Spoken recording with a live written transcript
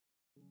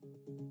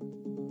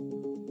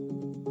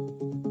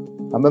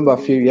I remember a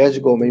few years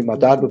ago, me and my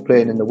dad were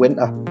playing in the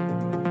winter,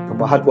 and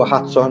we had our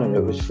hats on, and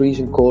it was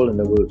freezing cold, and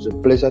there was a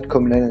blizzard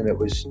coming in, and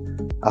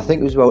I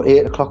think it was about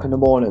 8 o'clock in the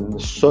morning, and the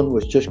sun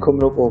was just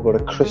coming up over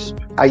a crisp,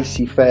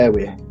 icy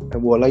fairway, and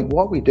we were like,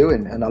 what are we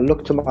doing? And I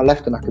looked to my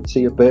left, and I could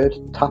see a bird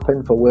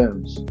tapping for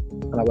worms,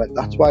 and I went,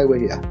 that's why we're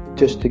here,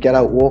 just to get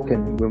out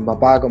walking with my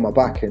bag on my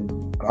back.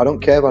 And I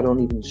don't care if I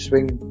don't even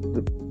swing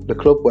the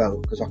club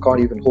well, because I can't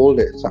even hold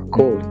it, it's that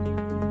cold,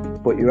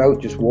 but you're out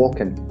just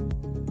walking.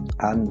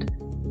 And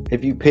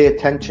if you pay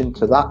attention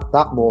to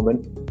that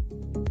moment,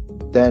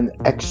 then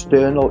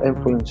external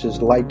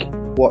influences like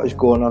what is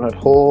going on at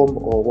home,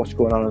 or what's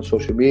going on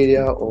social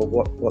media, or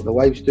what the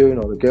wife's doing,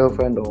 or the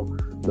girlfriend, or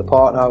the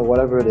partner, or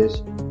whatever it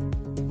is,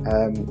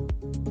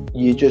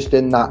 you're just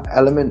in that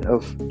element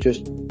of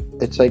just,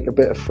 it's like a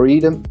bit of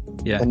freedom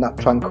and that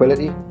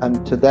tranquility.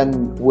 And to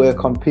then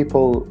work on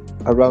people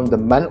around the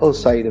mental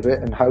side of it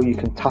and how you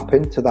can tap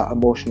into that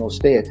emotional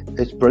state,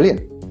 it's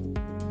brilliant.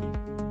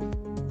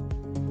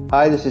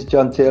 Hi, this is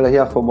John Taylor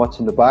here from What's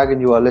in the Bag, and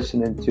you are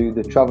listening to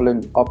the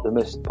Travelling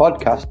Optimist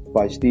podcast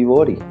by Steve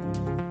Odie.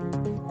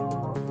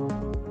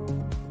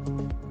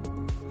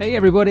 Hey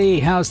everybody,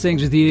 how's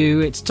things with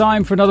you? It's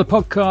time for another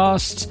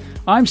podcast.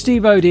 I'm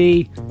Steve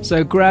Odie,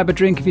 so grab a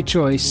drink of your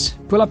choice,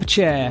 pull up a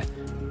chair.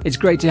 It's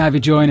great to have you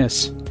join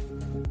us.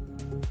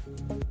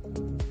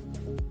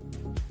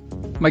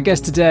 My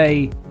guest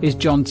today is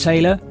John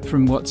Taylor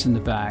from What's in the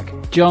Bag.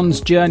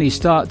 John's journey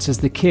starts as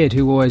the kid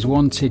who always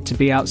wanted to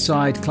be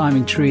outside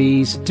climbing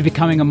trees, to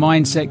becoming a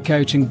mindset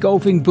coach and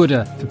golfing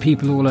Buddha for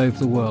people all over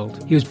the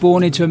world. He was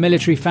born into a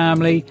military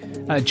family.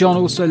 John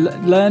also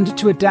learned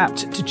to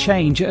adapt to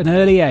change at an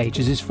early age,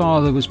 as his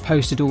father was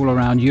posted all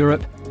around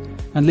Europe.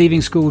 And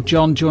leaving school,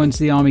 John joins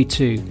the army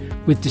too,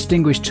 with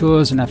distinguished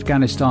tours in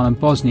Afghanistan and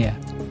Bosnia.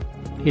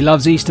 He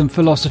loves Eastern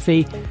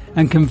philosophy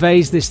and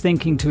conveys this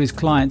thinking to his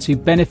clients who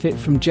benefit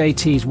from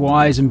JT's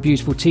wise and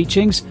beautiful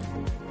teachings.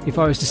 If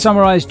I was to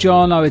summarise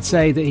John, I would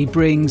say that he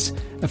brings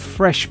a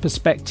fresh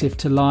perspective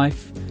to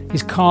life.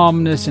 His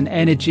calmness and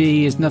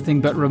energy is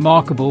nothing but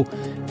remarkable,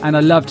 and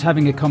I loved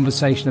having a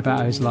conversation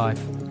about his life.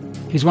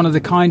 He's one of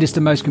the kindest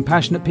and most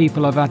compassionate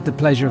people I've had the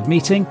pleasure of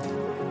meeting.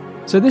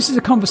 So this is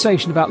a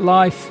conversation about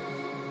life,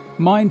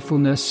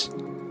 mindfulness,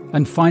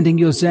 and finding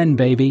your Zen,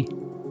 baby.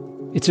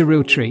 It's a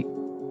real treat.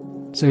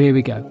 So here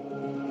we go.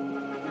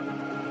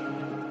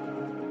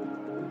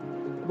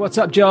 What's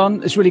up,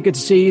 John? It's really good to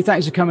see you.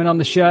 Thanks for coming on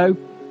the show.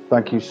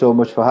 Thank you so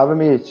much for having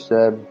me. It's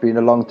been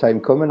a long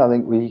time coming. I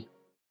think we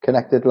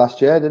connected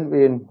last year, didn't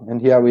we?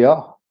 And here we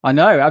are. I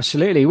know,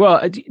 absolutely.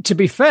 Well, to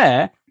be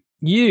fair,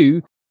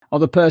 you are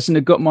the person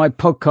who got my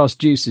podcast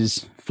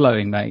juices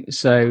flowing, mate.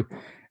 So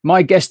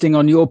my guesting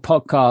on your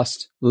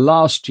podcast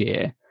last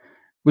year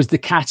was the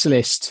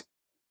catalyst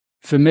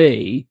for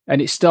me, and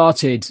it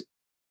started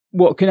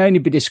what can only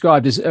be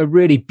described as a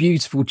really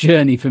beautiful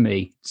journey for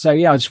me. So,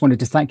 yeah, I just wanted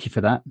to thank you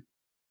for that.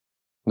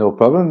 No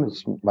problem.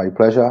 It's my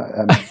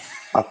pleasure.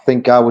 I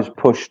think I was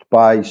pushed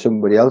by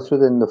somebody else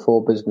within the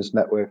 4 Business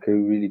Network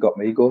who really got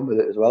me going with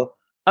it as well.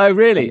 Oh,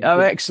 really? Oh,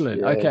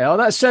 excellent. Yeah. Okay. Oh,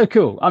 that's so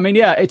cool. I mean,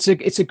 yeah, it's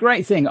a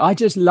great thing. I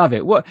just love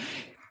it.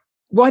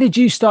 Why did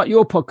you start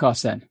your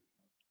podcast then?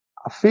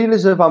 I feel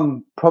as if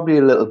I'm probably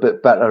a little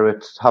bit better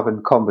at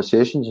having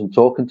conversations and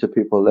talking to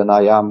people than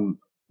I am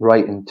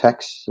writing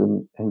texts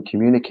and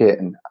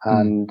communicating.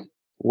 And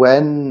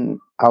when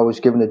I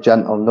was given a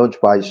gentle nudge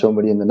by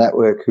somebody in the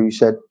network who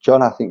said,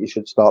 John, I think you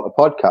should start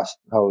a podcast.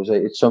 I was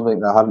like, it's something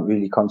that I hadn't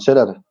really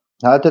considered.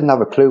 I didn't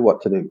have a clue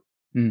what to do.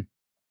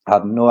 I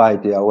had no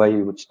idea where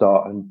you would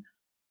start. And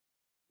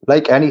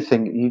like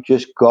anything, you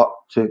just got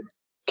to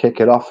kick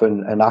it off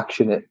and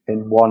action it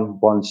in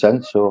one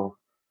sense, or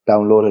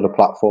downloaded a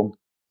platform.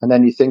 And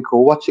then you think,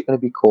 well, what's it going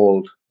to be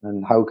called?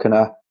 And how can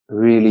I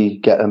really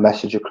get a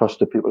message across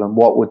to people? And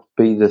what would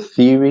be the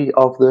theory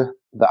of the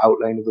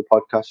outline of the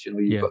podcast? You know,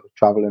 you've got the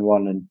traveling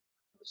one. And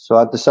so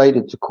I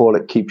decided to call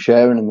it Keep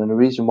Sharing. And then the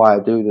reason why I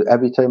do that,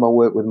 every time I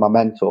work with my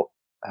mentor,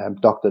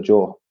 Dr.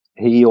 Joe,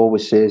 he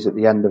always says at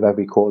the end of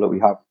every call that we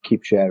have,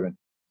 keep sharing.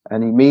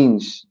 And he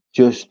means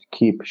just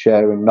keep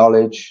sharing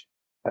knowledge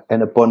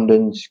in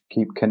abundance,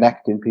 keep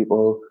connecting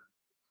people,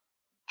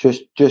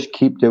 just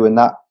keep doing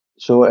that.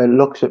 So it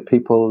looks at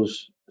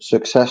people's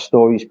success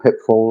stories,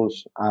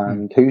 pitfalls,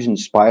 and who's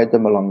inspired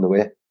them along the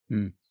way.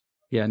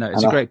 Yeah, no,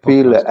 it's a great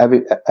podcast. I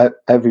feel that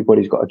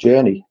everybody's got a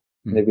journey.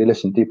 And if you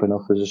listen deep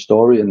enough, there's a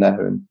story in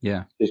there. And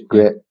it's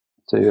great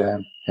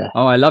to,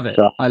 Oh, I love it.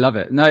 So, I love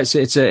it. No,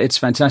 it's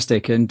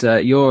fantastic. And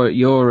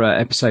your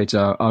episodes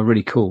are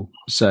really cool.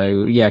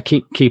 So yeah,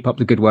 keep up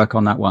the good work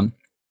on that one.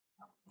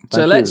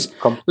 So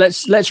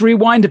let's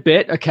rewind a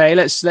bit. Okay.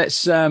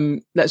 Let's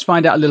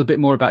find out a little bit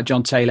more about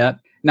John Taylor.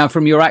 Now,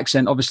 from your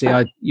accent, obviously,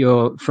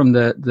 you're from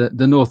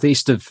the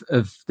northeast of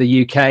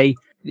the UK.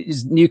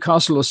 Is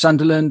Newcastle or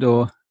Sunderland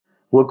or?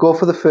 We'll go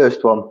for the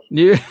first one.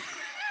 Yeah,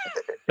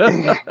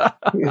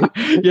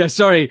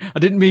 sorry, I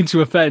didn't mean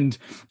to offend.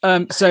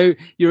 So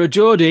you're a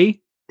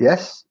Geordie.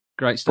 Yes.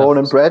 Great stuff. Born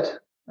and bred.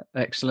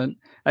 Excellent.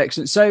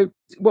 So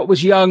what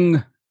was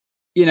young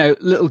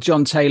little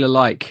John Taylor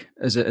like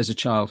as a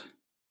child?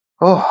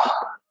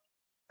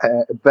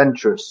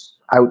 Adventurous,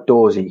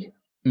 outdoorsy.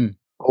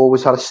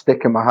 Always had a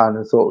stick in my hand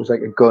and thought it was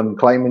like a gun,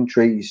 climbing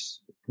trees.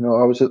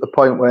 I was at the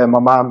point where my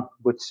mum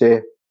would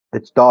say,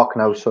 "It's dark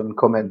now, son,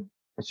 come in."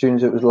 As soon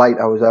as it was light,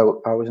 I was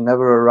out. I was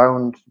never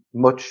around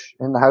much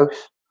in the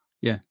house.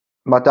 Yeah.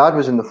 My dad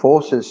was in the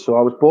forces, so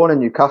I was born in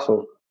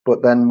Newcastle,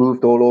 but then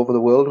moved all over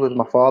the world with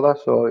my father.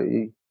 So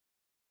we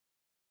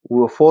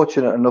were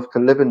fortunate enough to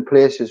live in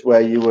places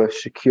where you were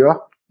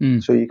secure.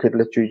 So you could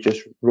literally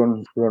just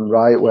run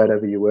riot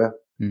wherever you were.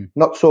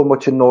 Not so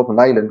much in Northern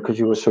Ireland because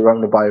you were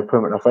surrounded by a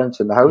perimeter fence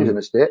in the housing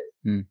estate,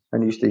 and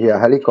you used to hear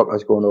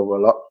helicopters going over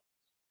a lot.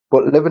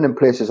 But living in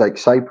places like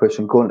Cyprus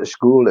and going to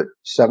school at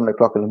 7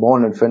 o'clock in the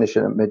morning,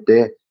 finishing at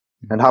midday,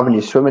 and having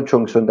your swimming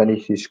trunks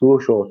underneath your school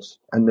shorts,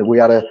 and we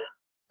had an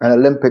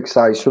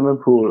Olympic-sized swimming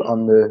pool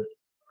on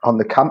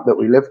the camp that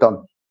we lived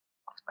on,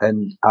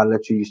 and I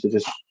literally used to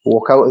just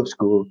walk out of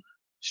school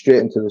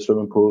straight into the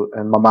swimming pool,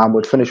 and my mum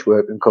would finish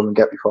work and come and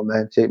get me from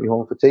there and take me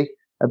home for tea.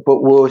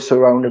 But we were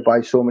surrounded by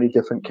so many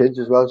different kids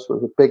as well, so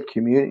it was a big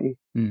community.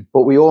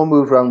 But we all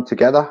moved around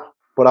together.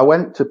 But I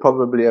went to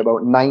probably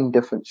about 9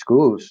 different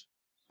schools,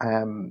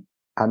 and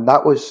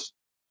that was,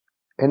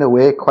 in a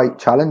way, quite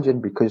challenging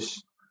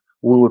because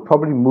we would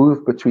probably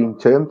move between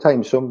term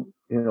time, some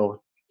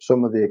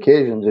of the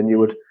occasions, and you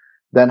would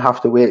then have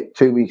to wait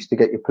 2 weeks to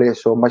get your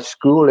place. So my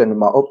schooling and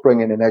my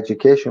upbringing and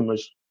education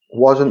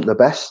wasn't the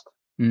best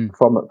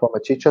from a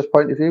teacher's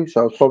point of view.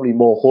 So I was probably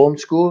more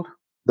homeschooled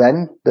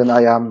then than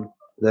I am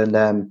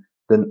than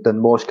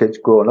most kids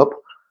growing up.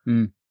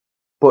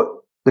 But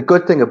the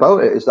good thing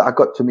about it is that I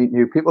got to meet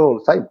new people all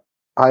the time.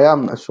 I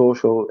am a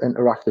social,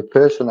 interactive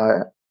person.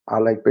 I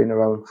like being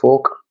around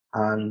folk,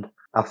 and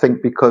I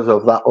think because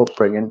of that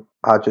upbringing,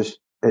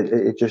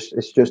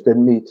 it's just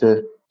in me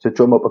to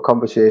drum up a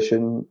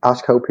conversation,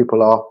 ask how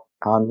people are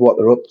and what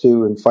they're up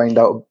to, and find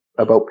out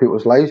about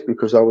people's lives,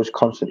 because I was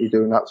constantly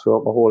doing that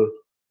throughout my whole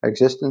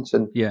existence.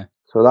 And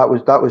so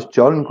that was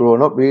John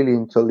growing up really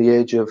until the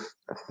age of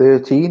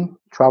 13,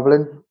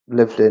 travelling.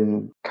 Lived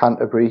in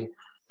Canterbury,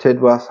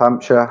 Tidworth,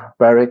 Hampshire,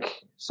 Berwick,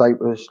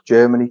 Cyprus,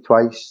 Germany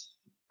twice,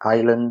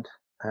 Ireland.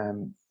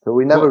 So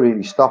we never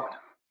really stopped.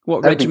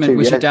 What regiment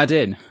was your dad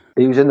in?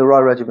 He was in the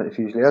Royal Regiment of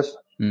Fusiliers,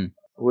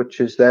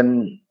 which is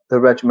then the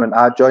regiment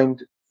I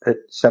joined at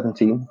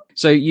 17.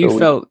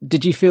 So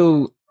did you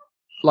feel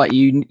like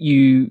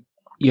you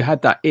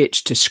had that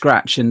itch to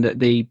scratch, and that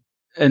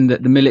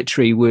the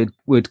military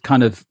would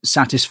kind of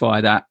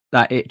satisfy that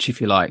itch, if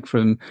you like,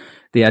 from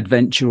the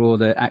adventure or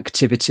the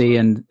activity,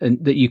 and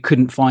that you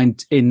couldn't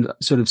find in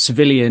sort of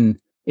civilian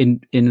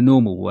in a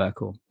normal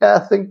work? Or I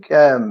think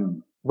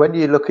when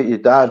you look at your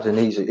dad and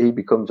he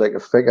becomes like a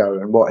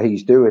figure and what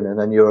he's doing, and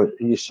then you're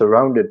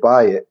surrounded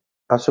by it,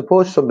 I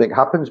suppose something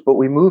happens. But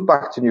we moved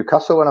back to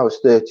Newcastle when I was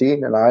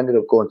 13, and I ended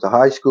up going to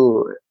high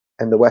school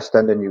in the West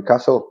End of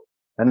Newcastle.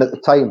 And at the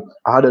time,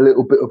 I had a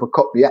little bit of a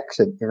Cockney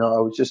accent. I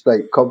was just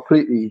like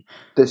completely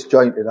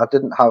disjointed.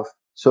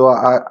 So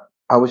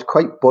I was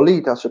quite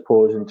bullied, I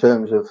suppose, in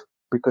terms of,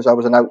 because I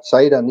was an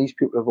outsider, and these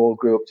people have all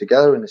grew up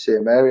together in the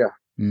same area.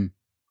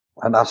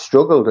 And I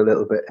struggled a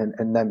little bit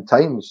in them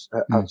times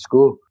at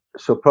school.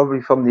 So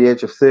probably from the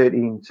age of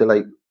 13 to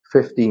like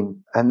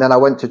 15. And then I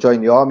went to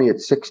join the army at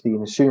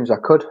 16 as soon as I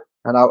could.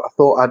 And I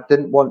thought I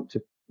didn't want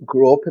to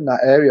grow up in that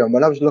area. And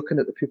when I was looking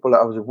at the people that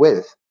I was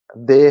with,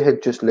 they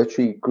had just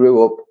literally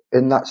grew up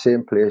in that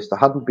same place. They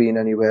hadn't been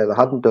anywhere. They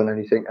hadn't done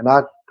anything. And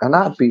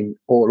I'd been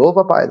all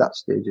over by that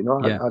stage,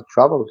 I'd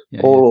travelled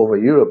all over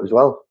Europe as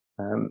well.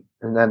 And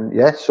then,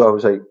 so I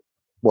was like,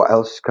 what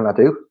else can I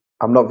do?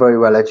 I'm not very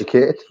well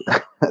educated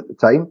at the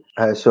time.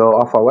 So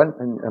off I went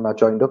and I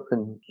joined up,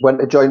 and went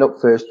to join up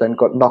first, then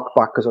got knocked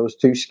back because I was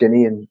too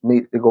skinny and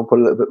needed to go and put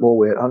a little bit more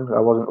weight on.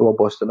 I wasn't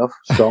robust enough,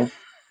 strong.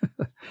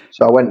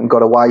 So I went and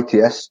got a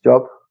YTS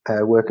job,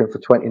 working for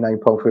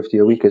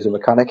 £29.50 a week as a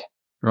mechanic.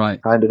 Right.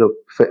 I ended up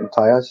fitting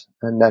tyres,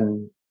 and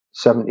then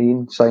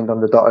 17, signed on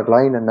the dotted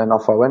line, and then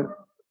off I went.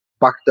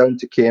 Back down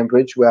to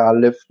Cambridge, where I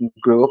lived and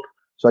grew up.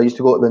 So I used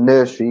to go to the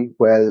nursery,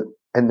 where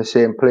in the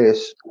same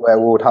place where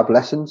we would have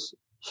lessons.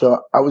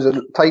 So I was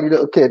a tiny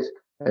little kid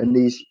in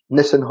these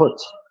Nissen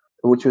huts,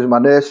 which was my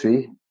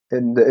nursery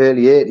in the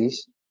early 80s.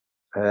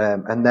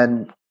 And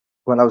then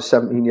when I was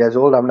 17 years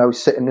old, I'm now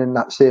sitting in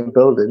that same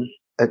building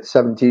at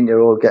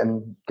 17-year-old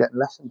getting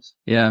lessons.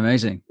 Yeah,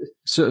 amazing.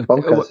 So,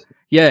 bonkers.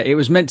 Yeah, it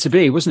was meant to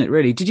be, wasn't it,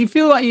 really? Did you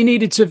feel like you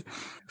needed to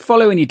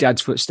follow in your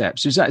dad's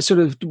footsteps? Was that sort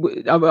of,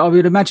 I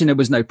would imagine there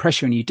was no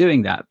pressure on you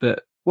doing that,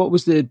 but what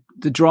was the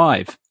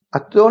drive? I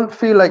don't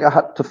feel like I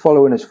had to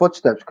follow in his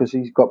footsteps, because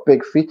he's got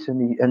big feet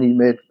and he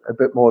made a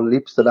bit more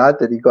leaps than I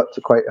did. He got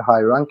to quite a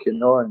high rank,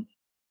 and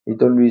he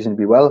done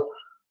reasonably well.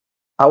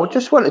 I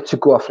just wanted to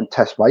go off and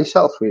test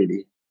myself,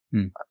 really.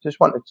 I just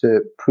wanted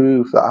to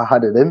prove that I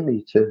had it in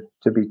me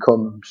to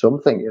become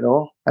something,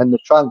 And the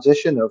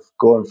transition of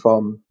going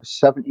from a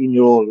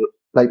 17-year-old,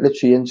 like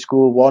literally in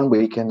school 1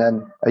 week, and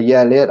then a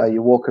year later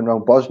you're walking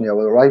around Bosnia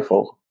with a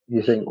rifle,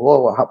 you think, whoa,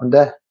 what happened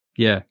there?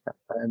 Yeah.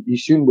 And you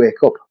soon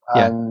wake up,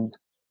 and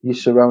you're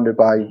surrounded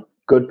by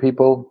good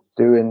people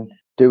doing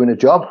a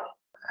job.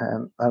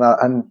 And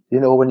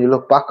when you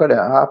look back at it,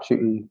 I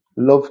absolutely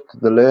loved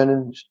the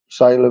learning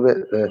style of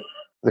it,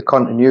 the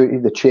continuity,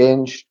 the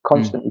change,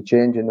 constantly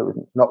changing. It was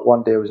not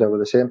one day was ever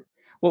the same.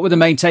 What were the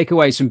main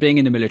takeaways from being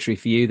in the military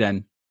for you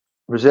then?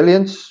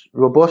 Resilience,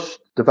 robust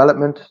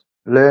development,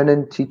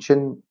 learning,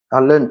 teaching. I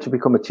learned to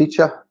become a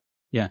teacher.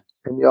 Yeah.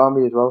 In the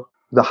army as well.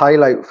 The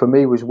highlight for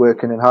me was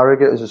working in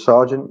Harrogate as a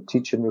sergeant,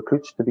 teaching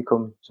recruits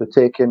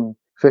taking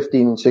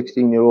 15 and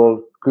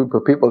 16-year-old group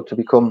of people to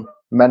become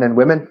men and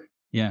women.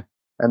 Yeah.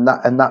 And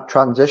that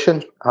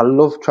transition, I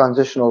love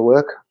transitional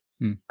work.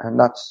 And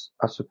that's,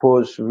 I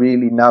suppose,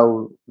 really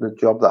now the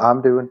job that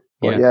I'm doing.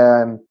 But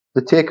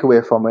the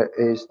takeaway from it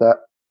is that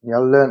I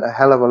learned a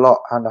hell of a lot,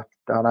 and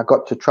I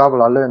got to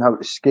travel. I learned how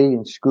to ski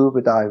and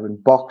scuba dive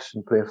and box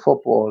and play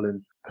football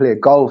and play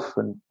golf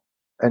and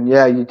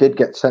you did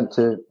get sent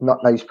to not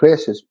nice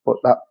places, but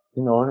that,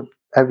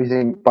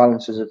 everything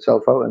balances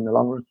itself out in the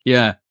long run.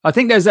 Yeah. I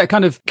think there's that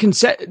kind of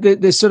concept,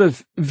 this sort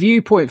of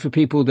viewpoint for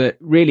people that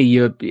really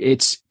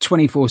it's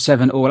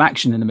 24/7 all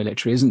action in the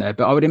military, isn't there?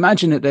 But I would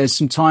imagine that there's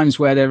some times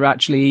where there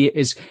actually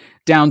is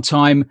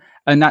downtime,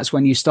 and that's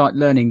when you start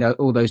learning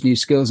all those new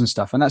skills and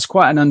stuff. And that's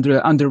quite an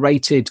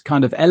underrated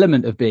kind of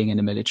element of being in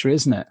the military,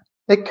 isn't it?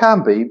 It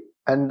can be.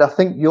 And I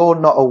think you're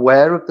not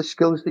aware of the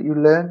skills that you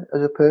learn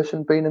as a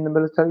person being in the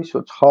military. So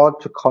it's hard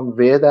to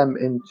convey them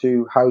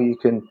into how you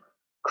can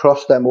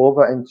cross them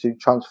over into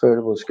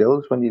transferable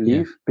skills when you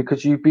leave,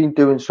 because you've been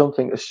doing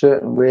something a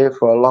certain way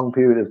for a long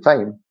period of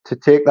time. To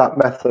take that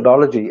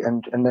methodology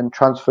and then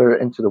transfer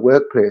it into the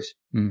workplace,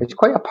 it's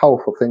quite a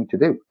powerful thing to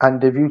do.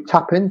 And if you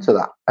tap into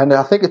that, and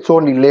I think it's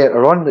only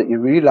later on that you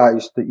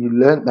realise that you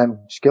learnt them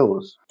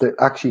skills that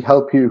actually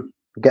help you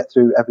get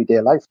through everyday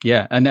life.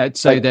 Yeah, and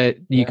that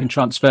you can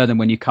transfer them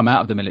when you come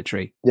out of the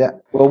military. Yeah.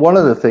 Well, one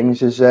of the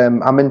things is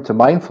I'm into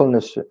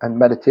mindfulness and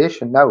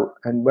meditation now.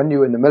 And when you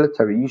were in the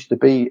military, you used to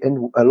be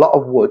in a lot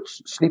of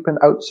woods, sleeping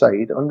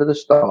outside under the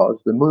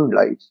stars, the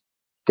moonlight,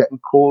 getting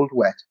cold,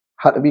 wet,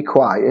 had to be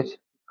quiet,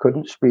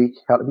 couldn't speak,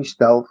 had to be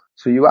stealth.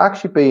 So you were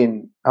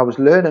actually I was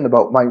learning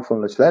about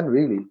mindfulness then,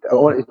 really.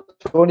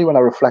 It's only when I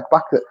reflect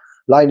back that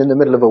lying in the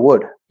middle of a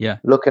wood,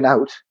 looking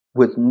out,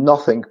 with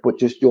nothing but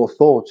just your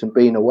thoughts and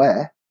being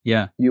aware,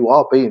 you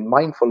are being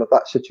mindful of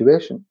that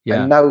situation.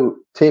 And now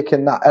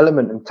taking that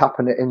element and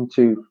tapping it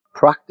into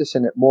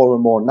practicing it more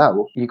and more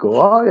now, you go,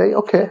 oh, yeah,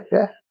 okay,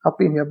 yeah, I've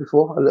been here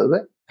before a little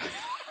bit.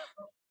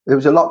 It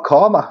was a lot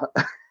calmer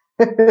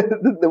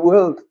than the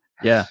world.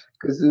 Yeah.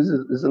 Because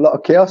there's a lot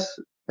of chaos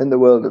in the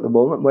world at the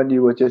moment. When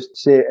you were just,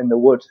 say, in the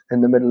wood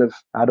in the middle of,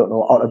 I don't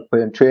know,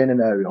 Otterburn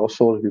training area or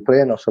Salisbury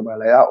Plain or somewhere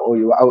like that, or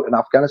you were out in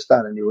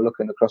Afghanistan and you were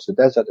looking across the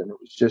desert and it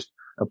was just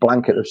a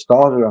blanket of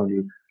stars around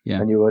you,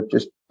 and you were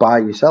just by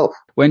yourself.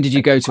 When did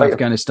you go to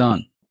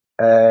Afghanistan?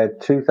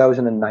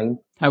 2009.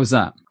 How was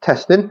that?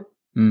 Testing.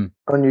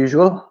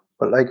 Unusual,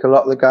 but like a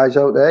lot of the guys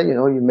out there,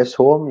 you miss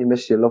home, you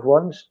miss your loved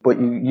ones, but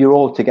you're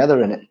all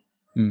together in it.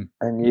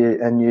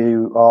 And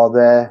you are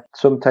there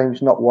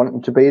sometimes not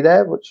wanting to be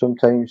there, but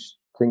sometimes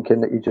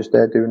thinking that you're just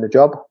there doing the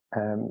job.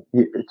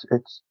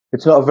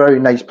 It's not a very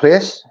nice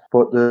place,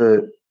 but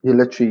you're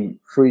literally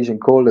freezing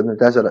cold in the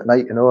desert at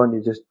night,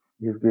 and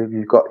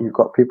you've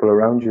got people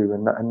around you,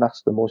 and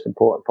that's the most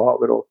important part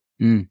of it all.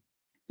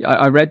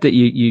 I read that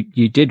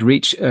you did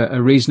reach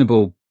a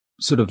reasonable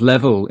sort of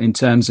level in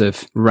terms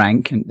of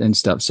rank and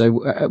stuff. So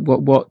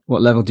what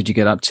level did you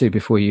get up to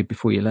before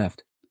you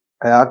left?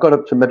 I got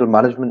up to middle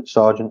management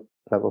sergeant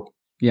level.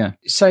 Yeah.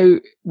 So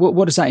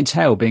what does that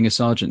entail, being a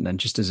sergeant then?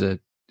 Just as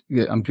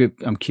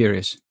I'm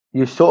curious.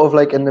 You're sort of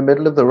like in the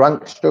middle of the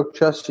rank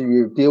structure, so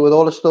you deal with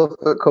all the stuff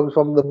that comes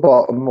from the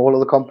bottom, all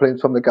of the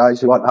complaints from the guys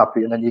who aren't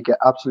happy, and then you get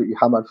absolutely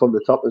hammered from the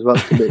top as well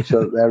to make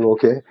sure that they're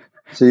okay.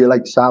 So you're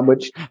like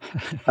sandwiched.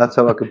 That's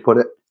how I could put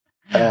it.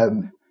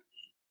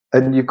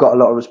 And you've got a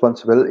lot of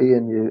responsibility,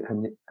 and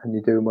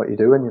you're doing what you're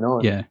doing,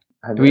 Yeah.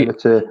 And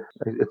it's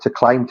a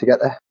climb to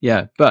get there.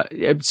 Yeah, but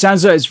it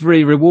sounds like it's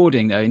very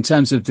rewarding though, in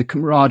terms of the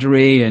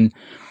camaraderie and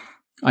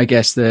I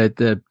guess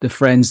the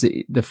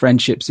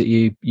friendships that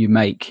you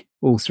make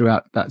all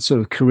throughout that sort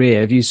of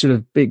career. Have you sort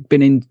of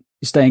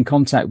stay in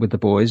contact with the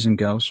boys and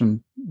girls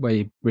from where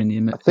you were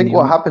in the? I think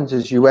what happens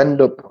is you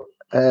end up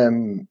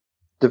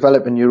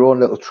developing your own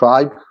little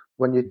tribe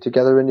when you're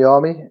together in the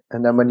army,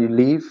 and then when you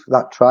leave,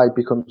 that tribe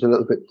becomes a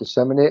little bit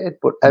disseminated.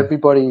 But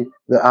everybody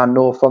that I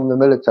know from the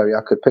military,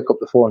 I could pick up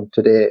the phone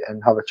today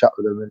and have a chat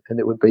with them, and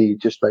it would be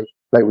just like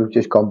we've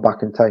just gone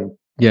back in time.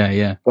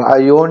 Yeah. But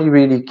I only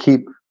really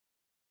keep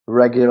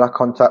regular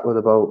contact with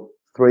about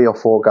 3 or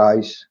 4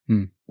 guys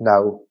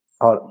now,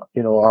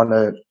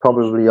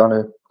 probably on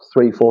a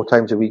 3-4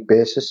 times a week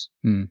basis.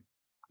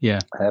 Yeah.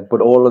 But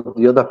all of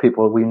the other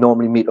people, we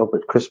normally meet up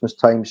at Christmas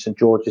time, St.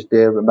 George's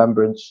Day,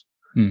 Remembrance.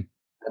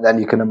 And then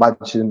you can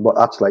imagine what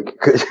that's like,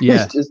 because you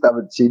just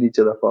haven't seen each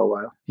other for a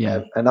while.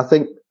 Yeah. And I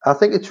think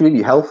it's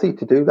really healthy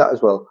to do that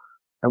as well.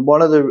 And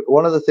one of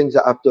the things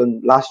that I've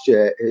done last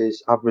year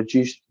is I've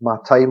reduced my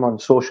time on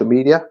social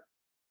media,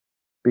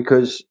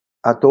 because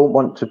I don't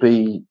want to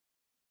be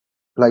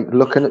like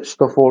looking at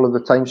stuff all of the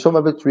time. Some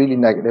of it's really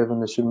negative,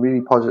 and there's some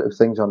really positive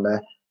things on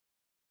there.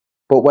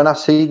 But when I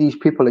see these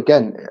people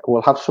again,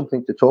 we'll have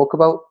something to talk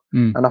about.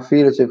 And I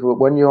feel as if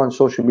when you're on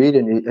social media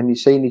and you're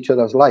seeing each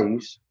other's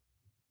lives,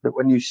 that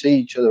when you see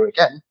each other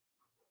again,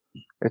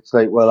 it's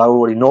like, well, I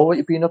already know what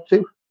you've been up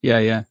to.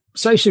 Yeah.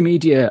 Social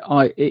media,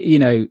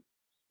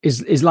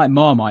 is like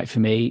Marmite for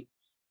me.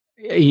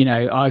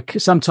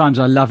 Sometimes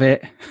I love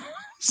it.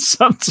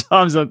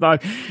 Sometimes I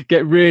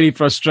get really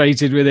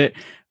frustrated with it.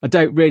 I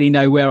don't really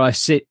know where I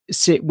sit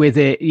with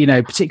it,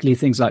 particularly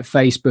things like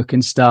Facebook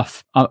and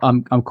stuff.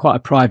 I'm quite a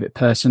private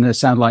person. It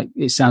sounds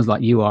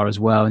like you are as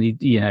well.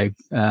 And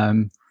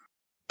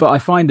but I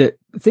find that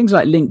things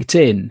like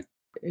LinkedIn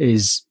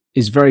is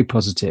very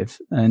positive,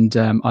 and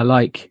I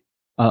like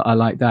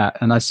that.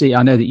 And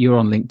I know that you're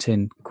on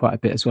LinkedIn quite a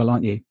bit as well,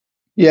 aren't you?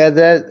 Yeah,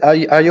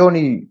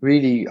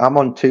 I'm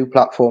on 2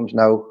 platforms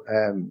now,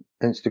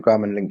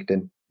 Instagram and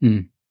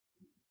LinkedIn.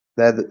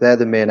 They're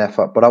the main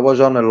effort, but I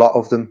was on a lot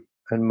of them.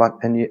 And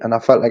I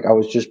felt like I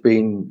was just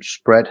being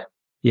spread,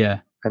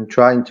 and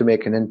trying to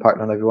make an impact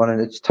on everyone. And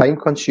it's time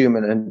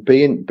consuming, and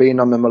being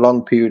on them a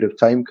long period of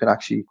time can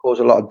actually cause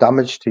a lot of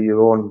damage to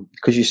your own,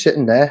 because you're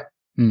sitting there,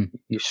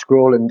 you're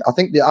scrolling. I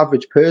think the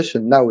average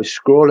person now is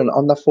scrolling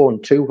on their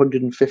phone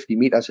 250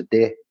 meters a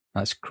day.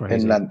 That's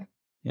crazy. In length.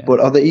 Yeah. But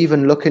are they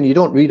even looking? You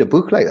don't read a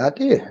book like that,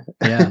 do you?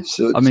 Yeah.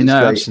 So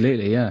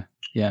absolutely.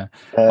 Yeah.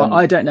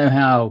 I don't know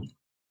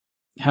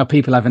how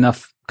people have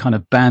enough kind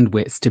of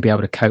bandwidth to be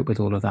able to cope with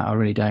all of that. I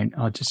really don't.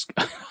 I just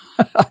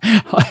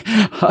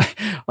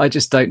I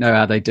just don't know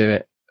how they do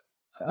it,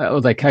 or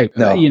they cope.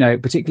 No.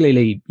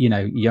 Particularly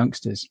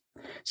youngsters.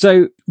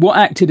 So what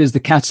acted as the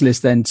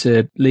catalyst then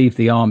to leave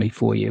the army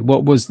for you?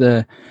 What was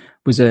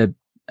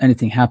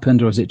anything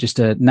happened, or was it just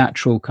a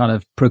natural kind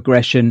of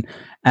progression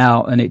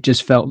out and it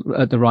just felt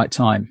at the right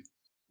time?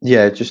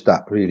 Yeah, just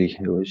that really.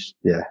 It was,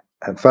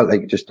 it felt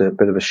like just a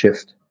bit of a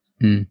shift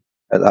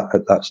at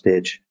that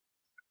stage.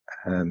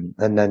 And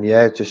then,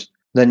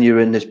 then you're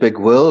in this big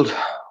world.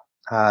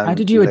 How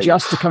did you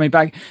adjust to coming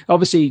back?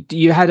 Obviously,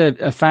 you had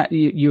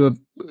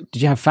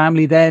did you have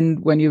family then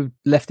when you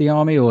left the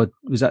army, or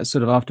was that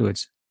sort of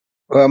afterwards?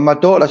 Well, my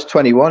daughter's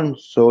 21,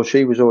 so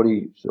she was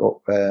already, it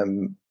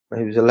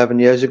was 11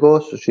 years ago,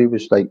 so she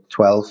was like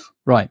 12.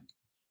 Right.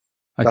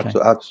 Okay.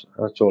 That's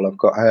all I've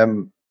got.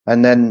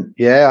 And then,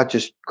 I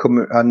just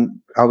come, and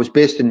I was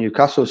based in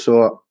Newcastle,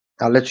 so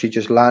I literally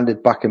just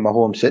landed back in my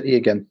home city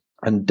again,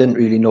 and didn't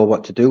really know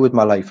what to do with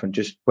my life, and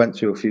just went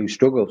through a few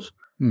struggles.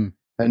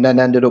 And then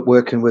ended up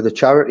working with a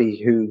charity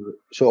who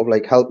sort of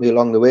like helped me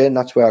along the way. And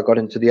that's where I got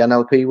into the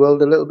NLP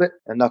world a little bit.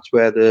 And that's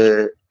where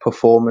the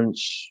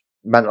performance,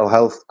 mental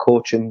health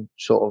coaching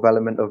sort of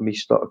element of me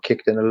started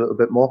kicked in a little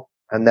bit more.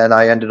 And then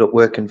I ended up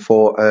working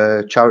for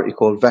a charity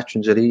called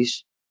Veterans at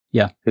Ease.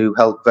 Yeah. Who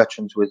help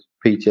veterans with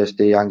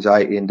PTSD,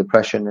 anxiety and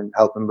depression, and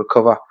help them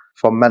recover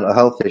from mental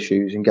health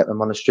issues and get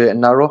them on a straight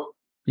and narrow.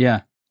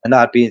 Yeah. And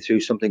I'd been through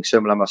something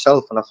similar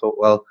myself. And I thought,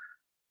 well,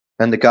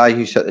 and the guy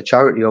who set the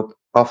charity up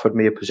offered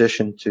me a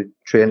position to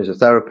train as a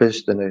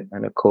therapist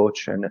and a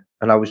coach. And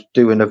I was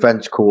doing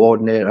events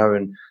coordinator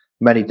and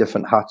many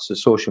different hats, a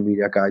social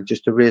media guy,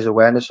 just to raise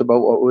awareness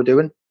about what we're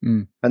doing.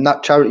 And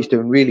that charity's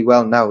doing really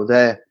well now.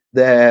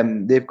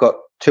 They've got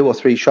 2 or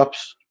 3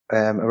 shops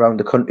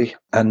around the country,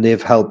 and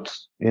they've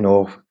helped,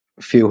 a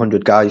few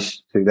hundred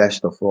guys through their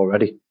stuff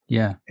already.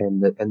 Yeah.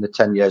 In the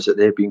 10 years that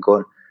they've been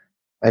going.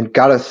 And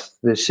Gareth,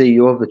 the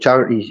CEO of the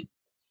charity,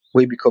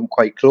 we become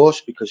quite close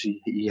because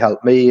he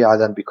helped me. I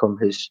then become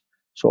his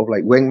sort of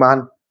like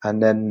wingman.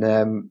 And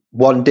then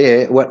one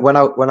day when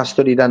I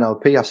studied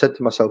NLP, I said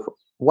to myself,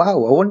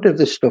 wow, I wonder if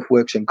this stuff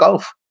works in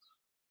golf.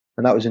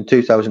 And that was in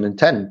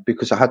 2010,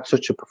 because it had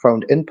such a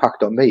profound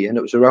impact on me. And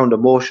it was around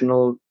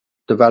emotional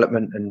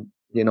development and,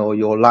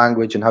 your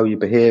language and how you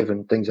behave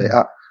and things like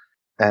that.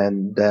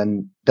 And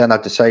then I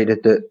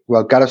decided that,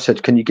 well, Gareth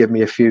said, can you give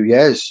me a few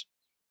years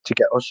to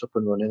get us up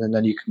and running, and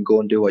then you can go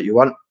and do what you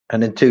want.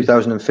 And in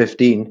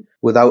 2015,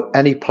 without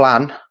any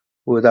plan,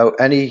 without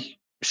any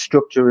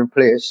structure in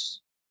place,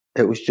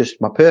 it was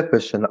just my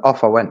purpose, and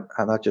off I went.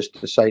 And I just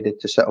decided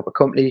to set up a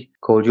company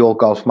called Your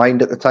Golf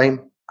Mind at the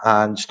time,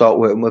 and start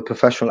working with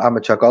professional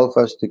amateur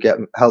golfers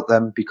to help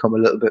them become a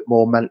little bit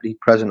more mentally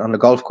present on the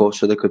golf course,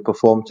 so they could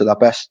perform to their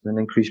best and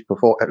increase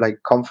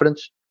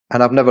confidence.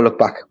 And I've never looked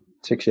back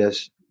 6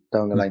 years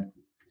down the line.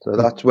 So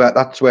that's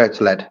where it's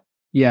led.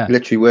 Yeah.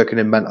 Literally working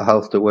in mental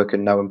health to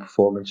working now in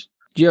performance.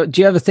 Do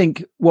you ever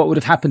think what would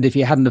have happened if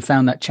you hadn't have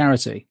found that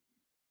charity?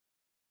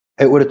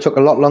 It would have took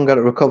a lot longer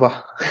to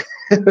recover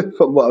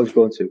from what I was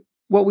going through.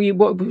 What were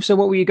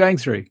you going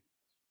through?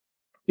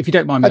 If you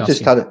don't mind me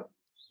asking.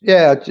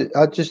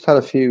 I just had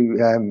a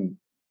few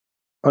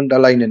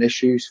underlying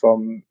issues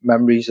from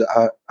memories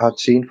that I'd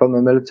seen from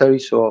the military,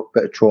 so a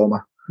bit of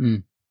trauma.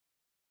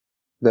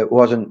 That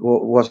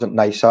wasn't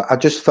nice. I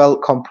just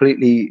felt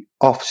completely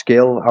off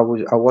skill. I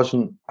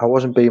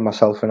wasn't being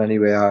myself in any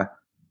way. I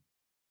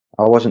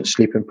wasn't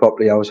sleeping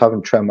properly. I was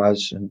having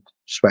tremors and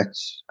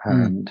sweats,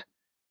 and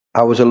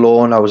I was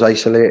alone. I was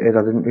isolated.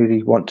 I didn't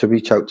really want to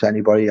reach out to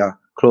anybody. I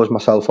closed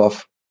myself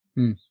off.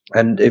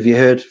 And if you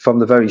heard from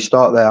the very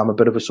start there, I'm a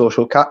bit of a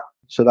social cat.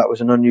 So that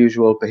was an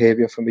unusual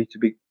behaviour for me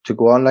to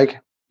go on like.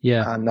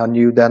 Yeah. And I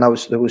knew then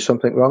there was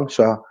something wrong.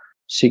 So I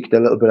seeked a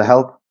little bit of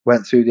help,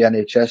 went through the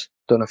NHS,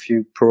 done a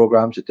few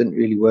programs that didn't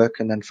really work,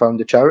 and then found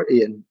a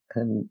charity. And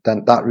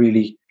then that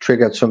really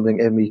triggered something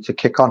in me to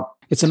kick on.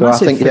 It's a so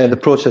massive I think, the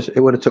process, it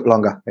would have took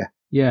longer. Yeah.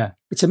 Yeah.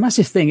 It's a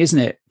massive thing, isn't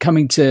it?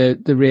 Coming to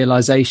the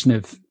realization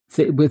of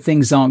where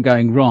things aren't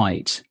going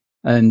right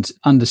and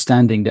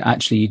understanding that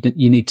actually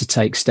you need to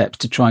take steps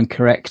to try and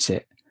correct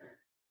it.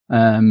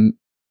 And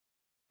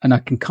I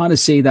can kind of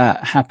see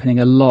that happening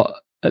a lot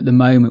at the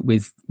moment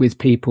with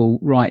people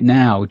right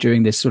now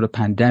during this sort of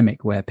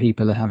pandemic, where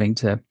people are having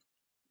to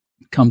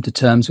come to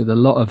terms with a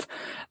lot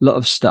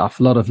of stuff,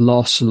 a lot of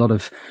loss, a lot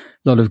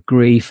of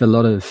grief, a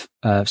lot of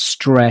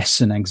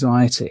stress and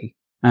anxiety.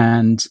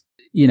 And,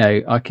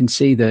 I can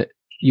see that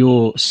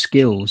your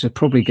skills are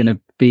probably going to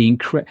be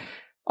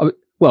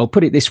well,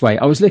 put it this way.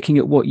 I was looking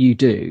at what you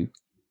do,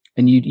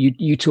 and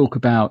you talk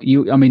about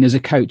as a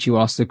coach, you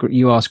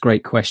ask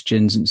great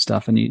questions and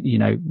stuff. And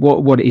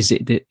what is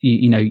it that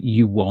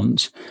you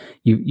want?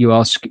 You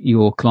ask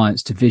your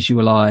clients to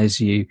visualize,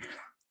 you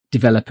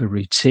develop a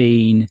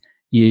routine,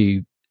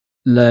 you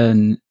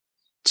learn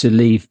to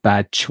leave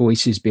bad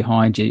choices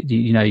behind you.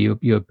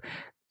 You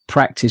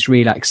practice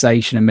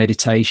relaxation and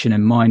meditation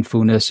and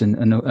mindfulness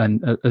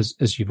and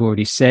as you've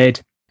already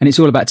said. And it's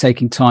all about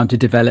taking time to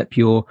develop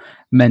your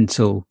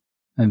mental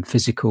and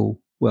physical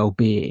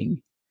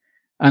well-being.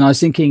 And I was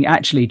thinking,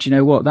 actually, do you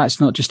know what? That's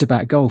not just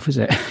about golf, is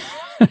it?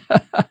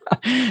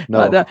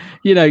 No.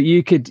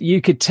 You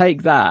could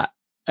take that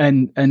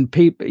and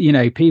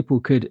people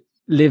could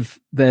live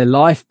their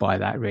life by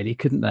that, really,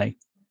 couldn't they?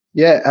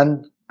 Yeah.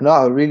 And no,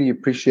 I really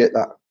appreciate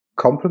that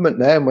compliment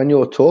there. And when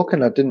you're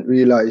talking, I didn't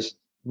realize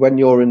when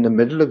you're in the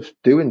middle of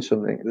doing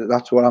something,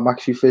 that's what I'm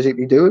actually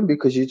physically doing,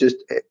 because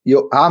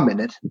I'm in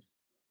it.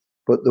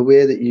 But the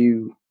way that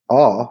you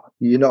are,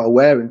 you're not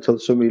aware until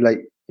somebody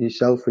like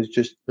yourself has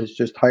just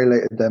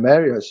highlighted them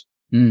areas.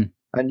 And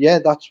yeah,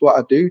 that's what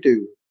I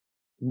do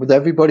with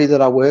everybody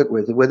that I work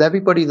with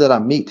everybody that I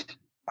meet.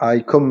 I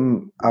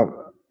come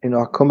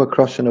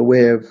across in a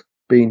way of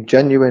being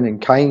genuine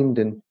and kind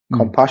and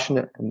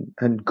compassionate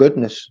and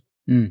goodness.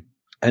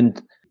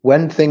 And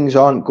when things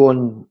aren't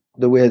going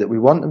the way that we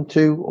want them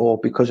to, or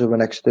because of an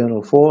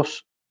external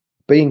force,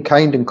 being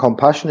kind and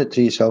compassionate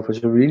to yourself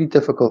is a really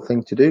difficult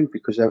thing to do,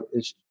 because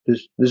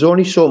there's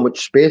only so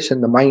much space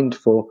in the mind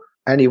for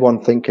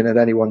anyone thinking at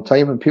any one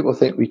time, and people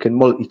think we can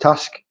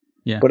multitask.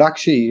 Yeah. But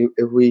actually,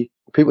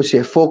 people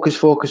say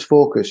focus,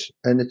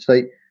 and it's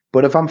like,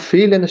 but if I'm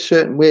feeling a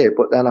certain way,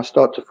 but then I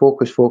start to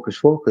focus,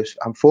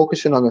 I'm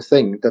focusing on the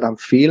thing that I'm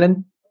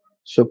feeling.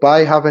 So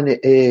by having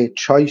a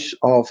choice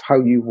of how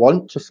you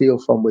want to feel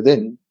from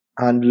within,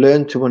 and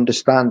learn to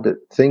understand that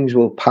things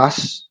will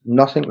pass,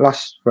 nothing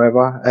lasts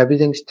forever,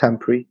 everything's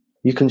temporary,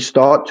 you can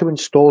start to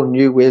install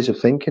new ways of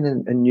thinking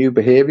and new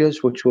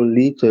behaviors, which will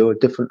lead to a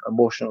different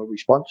emotional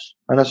response.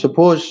 And I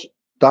suppose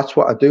that's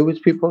what I do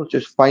with people,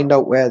 just find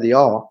out where they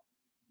are.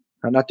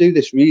 And I do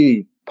this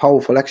really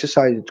powerful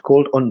exercise. It's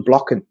called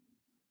unblocking.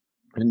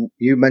 And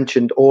you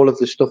mentioned all of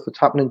the stuff that's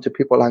happening to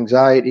people: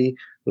 anxiety,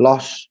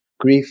 loss,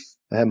 grief,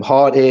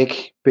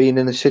 heartache, being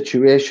in a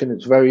situation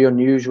that's very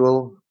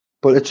unusual.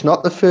 But it's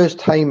not the first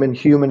time in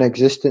human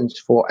existence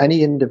for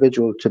any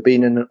individual to be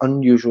in an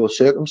unusual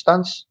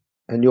circumstance,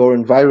 and your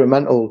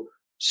environmental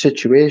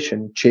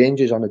situation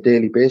changes on a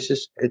daily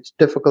basis. It's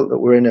difficult that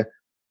we're in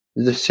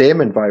the same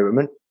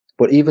environment,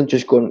 but even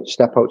just going to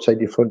step outside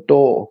your front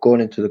door, or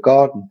going into the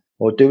garden,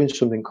 or doing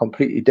something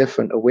completely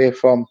different away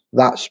from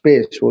that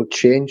space will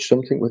change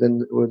something within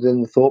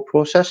the thought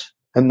process.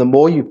 And the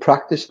more you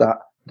practice that,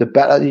 the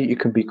better that you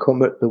can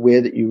become at the way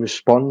that you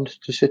respond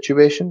to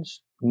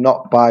situations,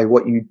 not by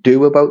what you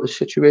do about the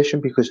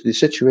situation, because the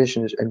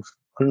situation is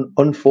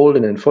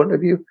unfolding in front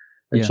of you,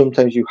 and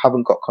sometimes you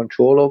haven't got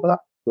control over that,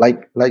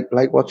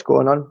 like what's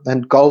going on.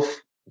 And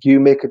golf, you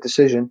make a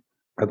decision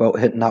about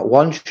hitting that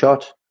one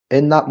shot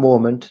in that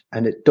moment,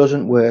 and it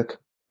doesn't work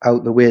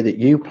out the way that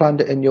you planned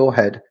it in your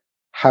head.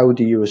 How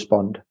do you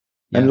respond?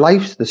 And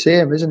life's the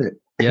same, isn't it?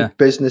 Yeah.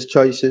 Business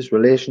choices,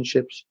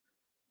 relationships.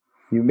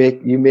 You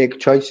make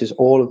choices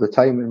all of the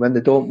time, and when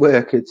they don't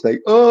work, it's like,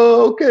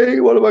 oh, okay,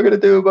 what am I going to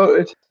do about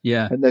it?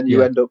 Yeah, and then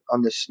you end up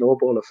on this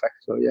snowball effect.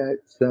 So yeah,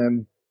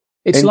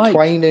 it's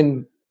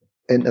entwining.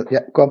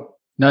 Go on.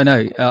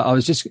 No. I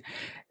was just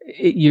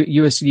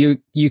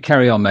you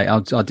carry on, mate.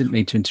 I didn't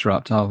mean to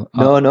interrupt. No.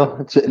 Go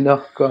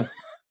on.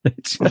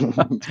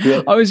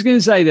 I was going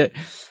to say that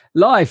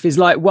life is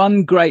like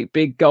one great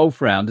big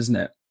golf round, isn't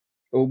it?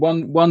 Or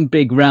one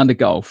big round of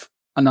golf.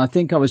 And I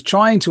think I was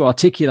trying to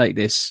articulate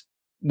this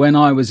when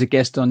I was a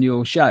guest on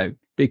your show,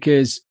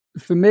 because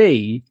for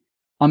me,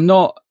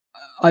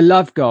 I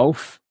love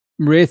golf.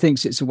 Maria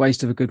thinks it's a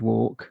waste of a good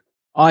walk.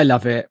 I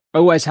love it. I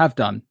always have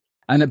done.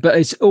 But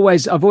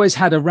I've always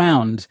had a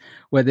round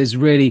where there's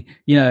really,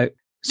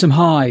 some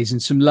highs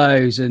and some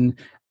lows, and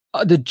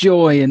the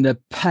joy and the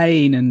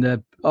pain and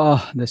the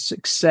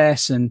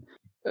success and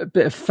a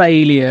bit of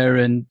failure.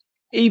 And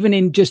even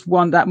in just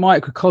that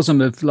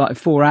microcosm of like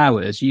 4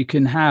 hours, you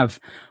can have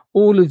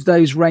all of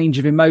those range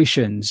of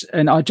emotions.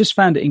 And I just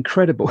found it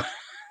incredible.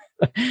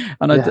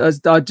 And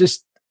I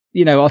just,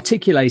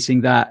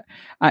 articulating that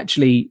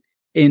actually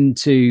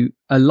into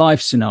a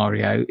life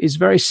scenario is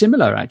very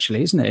similar,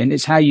 actually, isn't it? And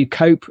it's how you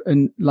cope,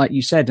 and like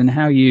you said, and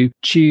how you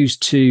choose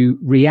to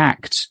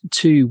react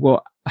to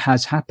what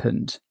has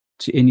happened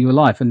in your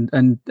life. And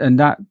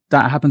that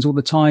happens all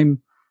the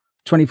time,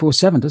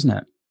 24/7, doesn't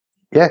it?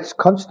 Yeah, it's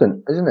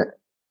constant, isn't it?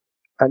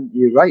 And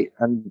you're right.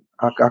 And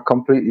I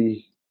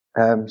completely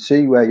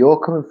see where you're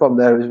coming from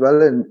there as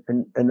well,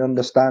 in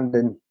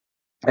understanding.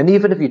 And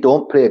even if you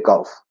don't play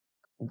golf,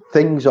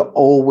 things are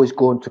always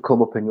going to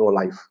come up in your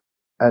life.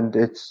 And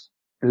it's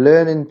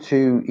learning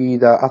to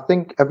either, I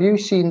think, have you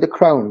seen The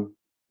Crown,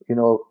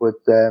 with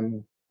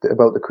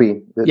about the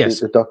Queen? Yes.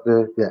 The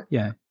doctor, yeah.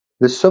 Yeah.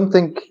 There's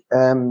something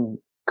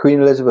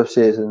Queen Elizabeth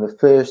says in the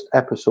first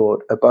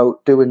episode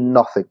about doing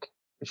nothing.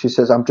 She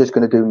says, I'm just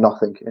going to do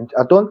nothing. And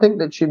I don't think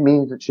that she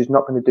means that she's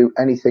not going to do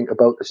anything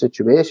about the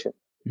situation.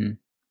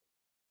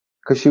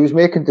 Because she was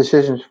making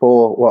decisions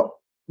for what?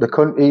 The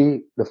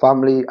country, the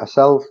family,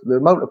 herself, the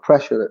amount of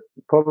pressure that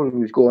probably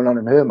was going on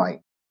in her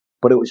mind,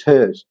 but it was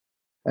hers.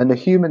 And the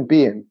human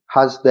being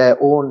has their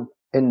own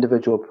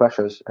individual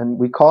pressures, and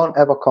we can't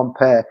ever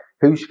compare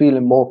who's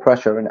feeling more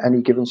pressure in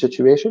any given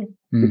situation,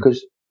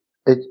 because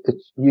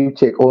it's you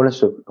take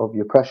ownership of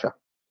your pressure.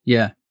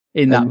 Yeah,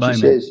 in that moment.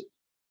 She says,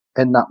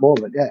 in that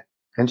moment, yeah.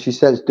 And she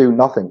says, do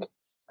nothing.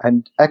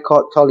 And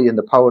Eckhart Tolle in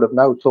The Power of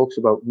Now talks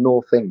about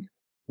nothing.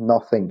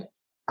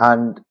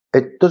 And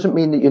it doesn't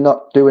mean that you're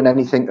not doing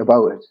anything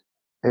about it.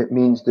 It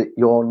means that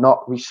you're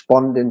not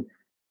responding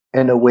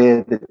in a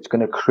way that's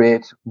going to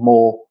create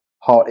more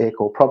heartache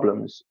or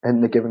problems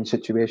in the given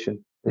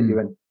situation that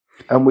you're in.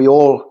 And we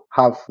all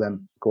have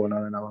them going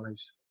on in our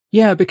lives.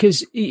 Yeah,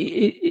 because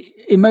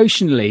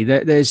emotionally,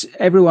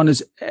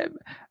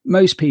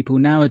 most people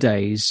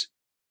nowadays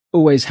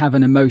always have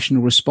an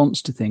emotional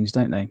response to things,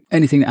 don't they?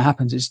 Anything that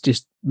happens, it's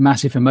just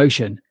massive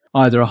emotion,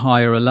 either a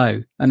high or a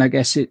low. And I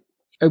guess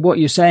what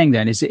you're saying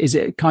then is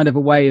it kind of a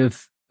way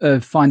of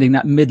finding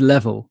that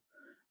mid-level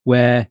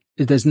where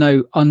there's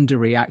no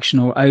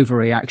underreaction or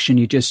overreaction,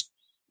 you're just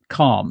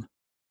calm.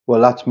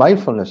 Well, that's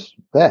mindfulness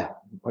there,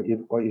 what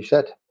you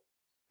said.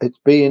 It's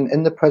being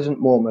in the present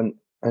moment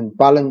and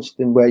balanced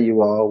in where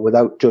you are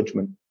without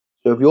judgment.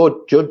 So if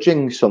you're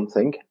judging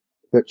something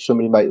that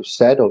somebody might have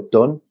said or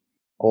done,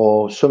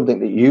 or something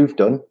that you've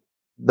done,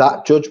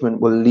 that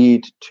judgment will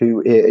lead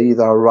to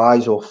either a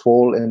rise or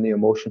fall in the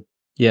emotion.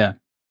 Yeah.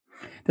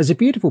 There's a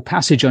beautiful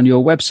passage on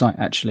your website,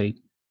 actually,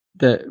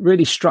 that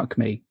really struck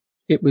me.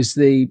 It was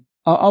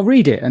I'll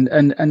read it and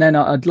then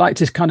I'd like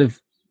to kind of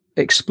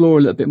explore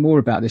a little bit more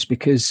about this,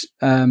 because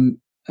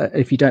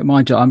if you don't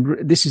mind, John,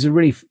 this is a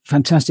really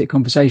fantastic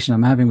conversation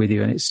I'm having with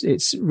you, and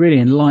it's really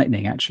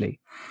enlightening,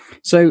 actually.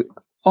 So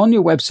on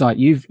your website,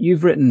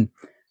 you've written,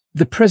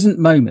 the present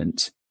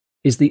moment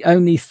is the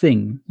only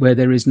thing where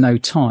there is no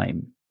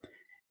time.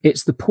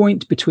 It's the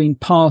point between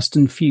past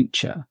and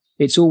future.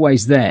 It's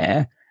always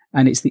there,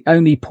 and it's the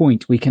only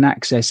point we can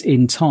access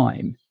in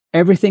time.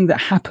 Everything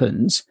that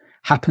happens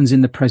in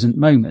the present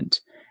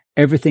moment.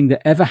 Everything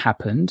that ever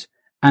happened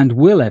and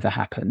will ever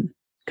happen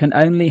can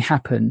only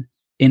happen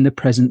in the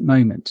present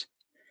moment.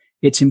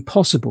 It's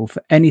impossible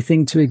for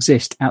anything to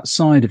exist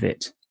outside of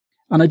it.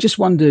 And I just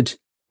wondered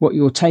what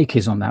your take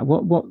is on that.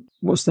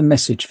 What's the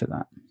message for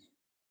that?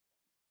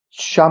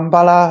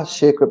 Shambhala,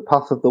 Sacred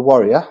Path of the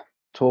Warrior,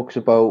 talks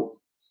about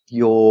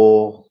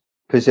your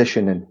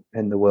positioning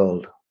in the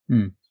world.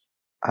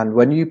 And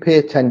when you pay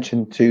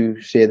attention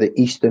to, say, the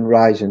eastern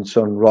rising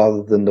sun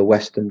rather than the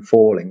western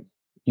falling,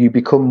 you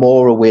become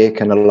more awake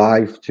and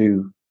alive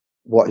to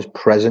what is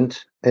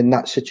present in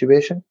that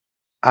situation.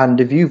 And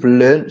if you've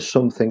learned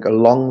something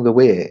along the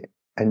way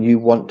and you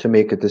want to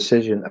make a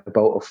decision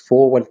about a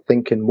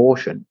forward-thinking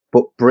motion,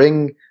 but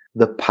bring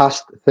the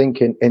past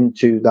thinking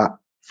into that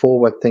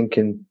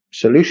forward-thinking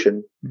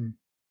solution,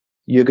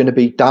 you're going to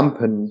be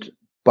dampened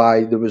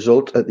by the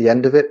result at the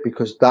end of it,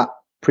 because that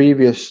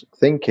previous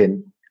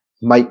thinking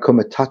might come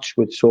attached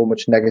with so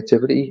much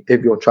negativity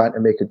if you're trying to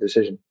make a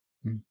decision.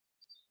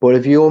 But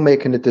if you're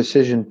making a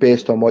decision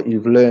based on what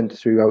you've learned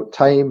throughout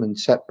time and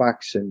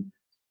setbacks and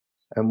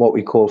what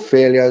we call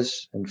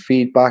failures and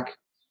feedback,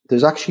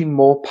 there's actually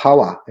more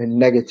power in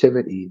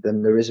negativity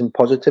than there is in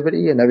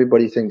positivity. And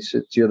everybody thinks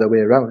it's the other way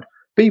around.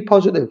 Be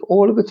positive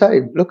all of the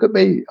time. Look at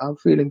me, I'm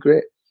feeling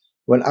great.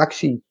 When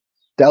actually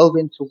delve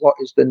into what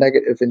is the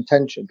negative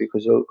intention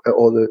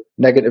or the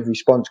negative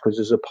response, because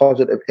there's a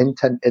positive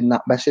intent in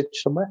that message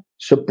somewhere.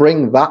 So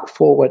bring that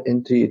forward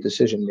into your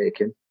decision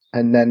making.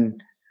 And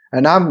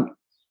I'm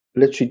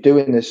literally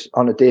doing this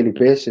on a daily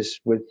basis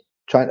with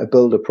trying to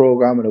build a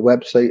program and a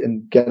website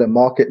and get a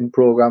marketing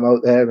program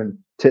out there and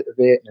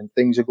titivating, and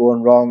things are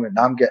going wrong and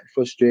I'm getting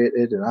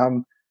frustrated and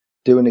I'm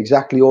doing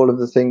exactly all of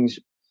the things.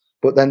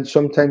 But then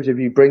sometimes if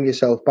you bring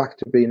yourself back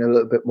to being a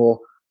little bit more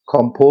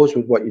composed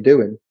with what you're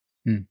doing,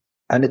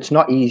 and it's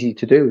not easy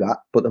to do that,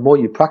 but the more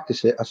you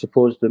practice it, I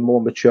suppose, the more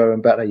mature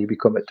and better you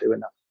become at doing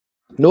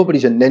that.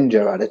 Nobody's a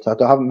ninja at it. I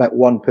haven't met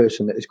one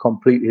person that is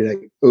completely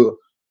like,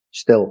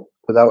 still,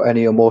 without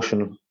any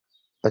emotional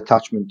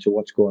attachment to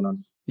what's going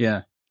on.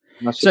 Yeah.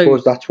 And I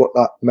suppose that's what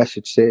that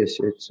message says.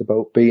 It's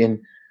about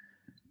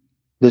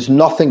there's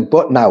nothing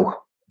but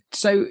now.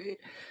 So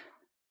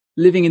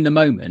living in the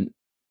moment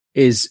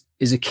is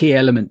a key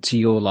element to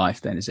your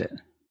life then, is it?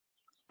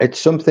 It's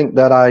something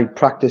that I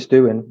practice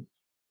doing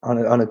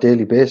on a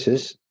daily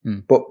basis,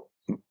 but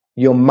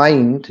your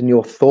mind and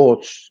your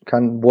thoughts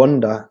can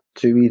wander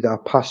to either a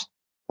past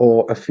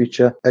or a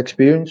future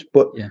experience,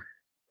 but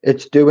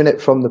it's doing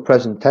it from the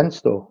present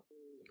tense though.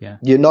 Yeah.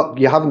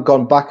 You haven't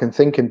gone back and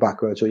thinking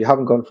backwards, or you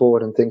haven't gone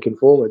forward and thinking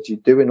forwards. You're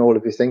doing all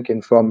of your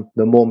thinking from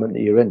the moment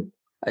that you're in.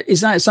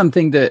 Is that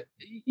something that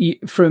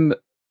from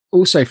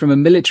a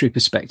military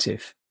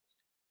perspective,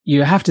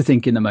 you have to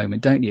think in the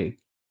moment, don't you?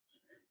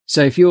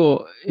 So if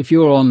you're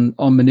on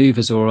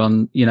maneuvers or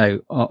on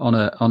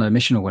a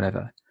mission or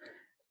whatever,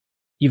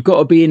 you've got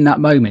to be in that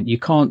moment. You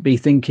can't be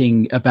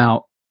thinking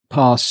about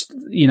past,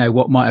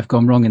 what might have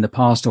gone wrong in the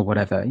past or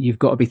whatever. You've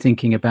got to be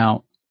thinking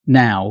about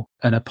now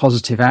and a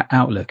positive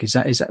outlook.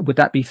 Would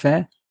that be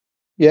fair?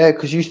 Yeah,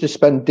 because you used to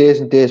spend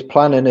days and days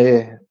planning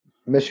a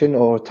mission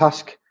or a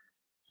task,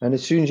 and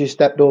as soon as you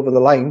stepped over the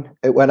line,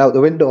 it went out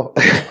the window.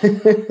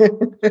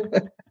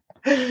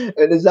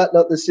 And is that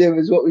not the same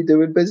as what we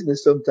do in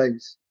business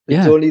sometimes?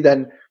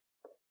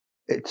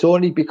 It's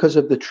only because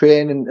of the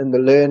training and the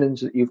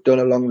learnings that you've done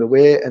along the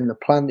way and the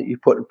plan that you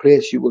put in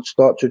place, you will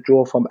start to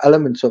draw from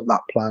elements of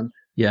that plan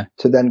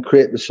to then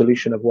create the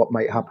solution of what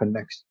might happen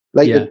next.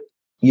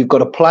 You've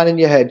got a plan in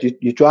your head.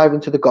 You're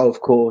driving to the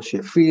golf course.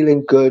 You're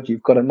feeling good.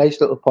 You've got a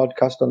nice little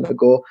podcast on the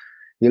go.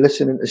 You're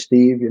listening to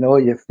Steve.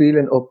 You're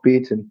feeling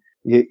upbeat and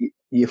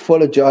you're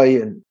full of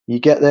joy. And you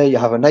get there. You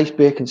have a nice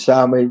bacon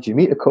sandwich. You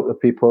meet a couple of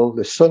people.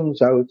 The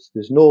sun's out.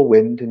 There's no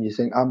wind. And you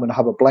think, I'm going to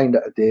have a blind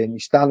at a day. And you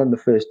stand on the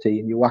first tee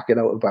and you whack it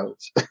out of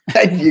bounds.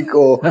 And you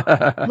go,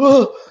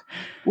 oh,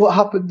 what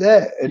happened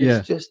there? And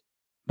it's just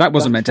that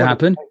wasn't meant to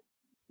happen.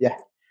 Yeah.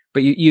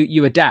 But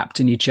you adapt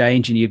and you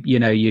change and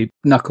you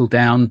knuckle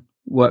down,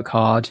 work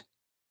hard,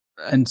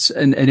 and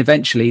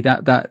eventually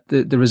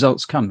the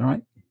results come,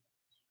 right?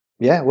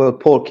 Yeah, well,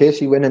 Paul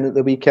Casey winning at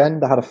the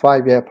weekend. They had a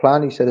 5-year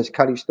plan. He said his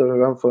caddy stood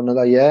around for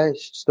another year. He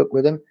stuck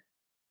with him,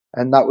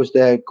 and that was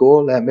their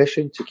goal, their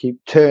mission, to keep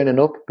turning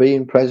up,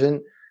 being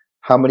present.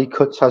 How many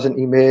cuts hasn't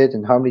he made,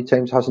 and how many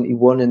times hasn't he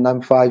won in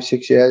them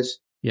 5-6 years?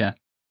 Yeah,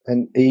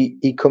 and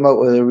he come out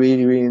with a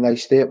really, really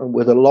nice statement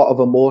with a lot of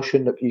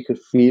emotion that you could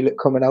feel it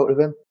coming out of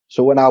him.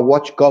 So when I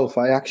watch golf,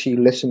 I actually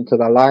listen to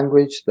their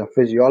language, their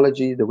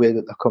physiology, the way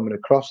that they're coming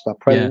across, their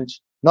presence,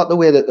 not the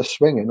way that they're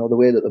swinging or the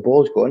way that the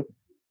ball's going,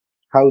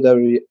 how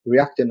they're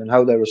reacting and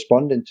how they're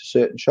responding to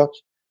certain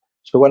shots.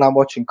 So when I'm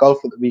watching golf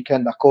at the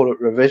weekend, I call it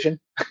revision,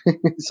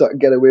 so I can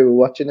get away with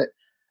watching it.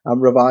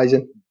 I'm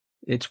revising.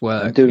 It's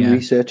work. I'm doing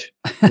research.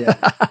 Yeah,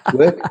 it's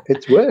work.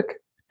 It's work.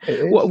 It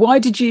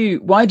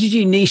is. Why did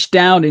you niche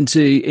down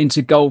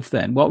into golf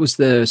then? What was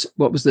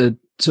the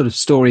sort of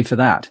story for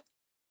that?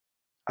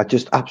 I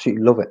just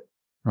absolutely love it.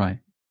 Right.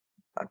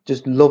 I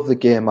just love the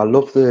game. I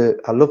love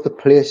the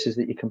places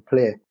that you can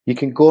play. You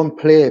can go and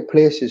play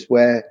places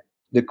where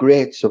the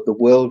greats of the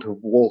world have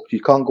walked.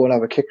 You can't go and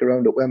have a kick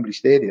around at Wembley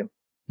Stadium.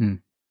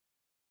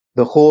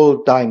 The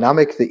whole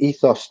dynamic, the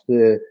ethos,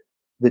 the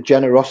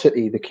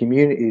generosity, the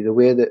community, the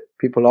way that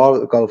people are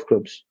at the golf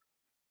clubs,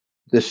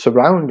 the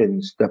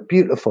surroundings, they're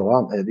beautiful,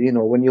 aren't they? You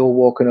know, when you're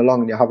walking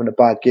along and you're having a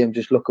bad game,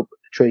 just look up at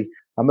the tree.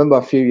 I remember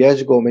a few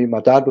years ago, me and my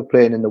dad were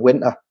playing in the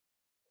winter,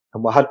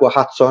 and we had our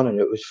hats on,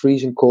 and it was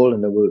freezing cold,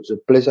 and there was a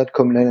blizzard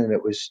coming in, and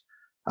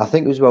I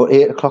think it was about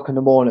 8 o'clock in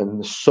the morning, and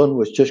the sun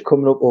was just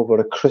coming up over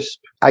a crisp,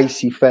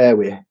 icy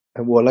fairway.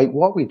 And we were like,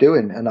 what are we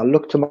doing? And I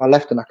looked to my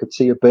left and I could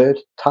see a bird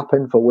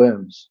tapping for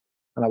worms.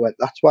 And I went,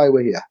 that's why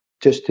we're here,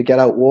 just to get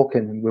out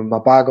walking with my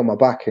bag on my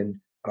back. And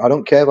I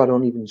don't care if I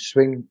don't even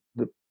swing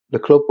the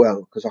club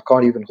well, because I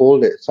can't even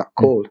hold it. It's that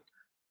cold.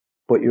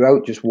 But you're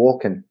out just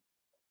walking.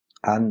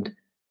 And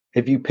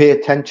if you pay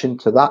attention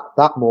to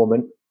that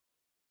moment,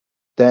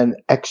 then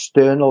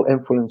external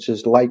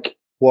influences like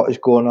what is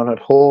going on at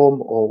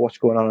home or what's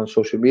going on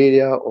social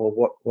media or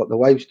what the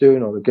wife's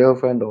doing or the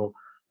girlfriend or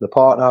the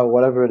partner or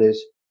whatever it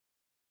is,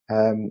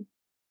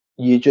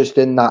 you're just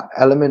in that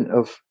element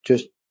of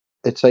just,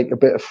 it's like a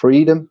bit of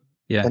freedom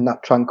and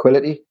that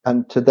tranquility.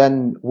 And to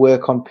then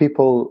work on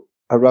people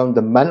around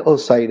the mental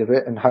side of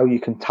it and how you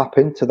can tap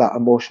into that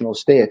emotional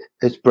state,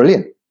 it's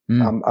brilliant.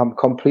 I'm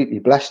completely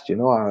blessed. You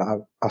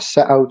know, I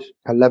set out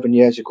 11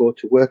 years ago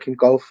to work in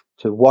golf,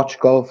 to watch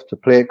golf, to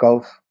play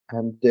golf,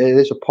 and it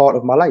is a part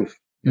of my life.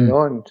 You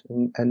know,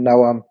 and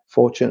now I'm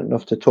fortunate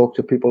enough to talk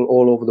to people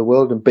all over the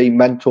world and be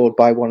mentored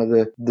by one of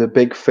the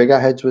big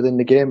figureheads within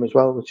the game as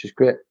well, which is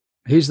great.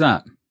 Who's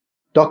that?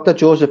 Dr.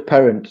 Joseph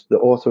Perrint, the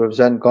author of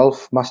Zen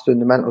Golf, Mastering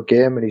the Mental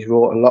Game, and he's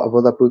wrote a lot of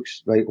other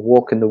books like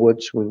Walk in the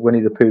Woods with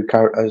Winnie the Pooh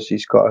characters.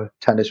 He's got a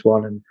tennis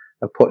one and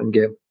a putting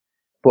game.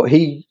 But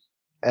he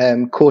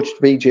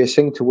coached Vijay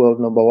Singh to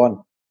world number one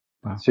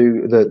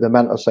through the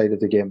mental side of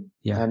the game.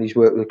 Yeah. And he's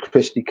worked with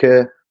Christy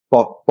Kerr,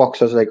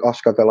 boxers like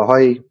Oscar De La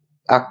Hoya,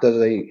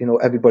 actor,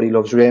 Everybody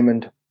Loves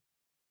Raymond,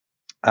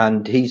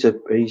 and he's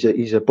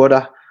a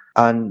Buddha,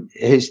 and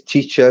his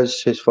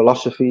teachers, his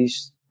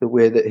philosophies, the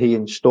way that he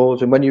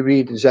installs. And when you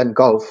read Zen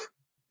Golf,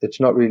 it's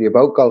not really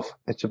about golf;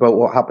 it's about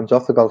what happens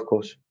off the golf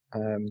course.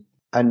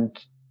 And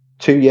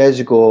 2 years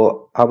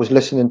ago, I was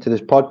listening to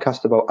this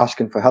podcast about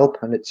asking for help,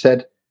 and it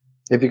said,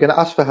 if you're going to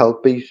ask for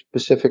help, be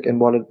specific in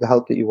what the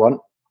help that you want.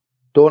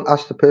 Don't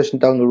ask the person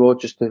down the road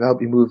just to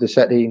help you move the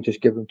settee and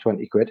just give them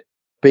 20 quid.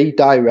 Be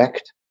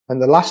direct.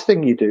 And the last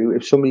thing you do,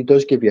 if somebody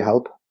does give you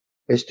help,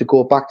 is to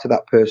go back to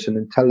that person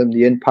and tell them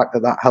the impact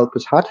that help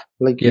has had,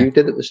 like you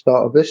did at the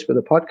start of this with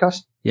the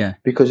podcast. Yeah.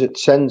 Because it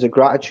sends a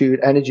gratitude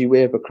energy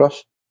wave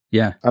across.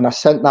 Yeah. And I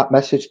sent that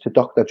message to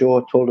Dr.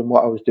 Joe, told him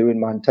what I was doing,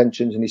 my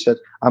intentions, and he said,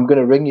 I'm going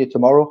to ring you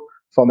tomorrow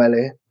from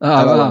LA.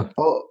 Oh, wow. Went,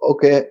 oh,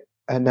 okay.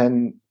 And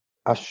then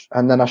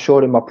I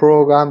showed him my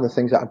program, the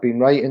things that I'd been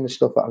writing, the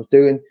stuff that I was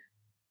doing,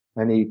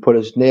 and he put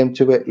his name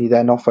to it. He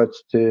then offered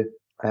to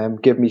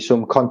give me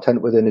some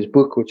content within his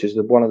book, which is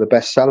one of the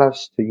best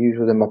sellers to use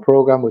within my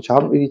program, which I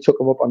haven't really took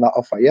him up on that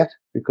offer yet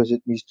because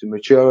it needs to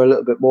mature a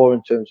little bit more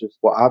in terms of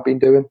what I've been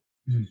doing.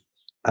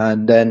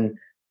 And then,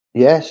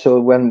 so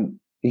when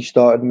he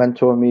started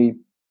mentoring me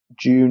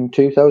June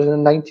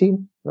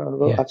 2019, around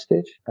about that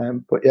stage.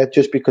 But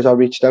just because I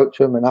reached out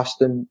to him and asked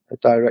him a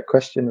direct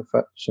question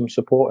for some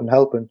support and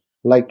help, and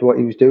liked what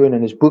he was doing.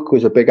 And his book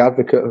was a big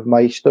advocate of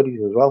my studies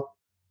as well.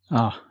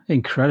 Oh,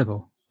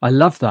 incredible. I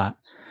love that.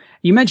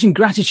 You mentioned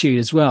gratitude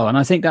as well, and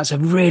I think that's a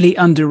really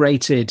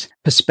underrated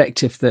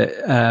perspective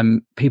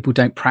that people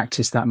don't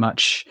practice that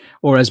much,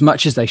 or as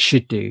much as they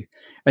should do.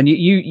 And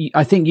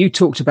I think you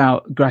talked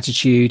about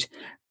gratitude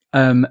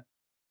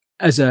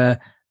as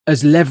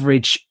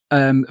leverage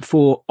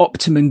for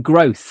optimum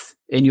growth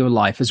in your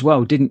life as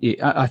well, didn't you?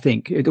 I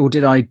think, or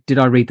did I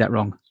read that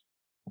wrong?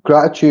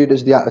 Gratitude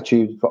is the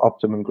attitude for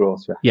optimum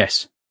growth. Yeah.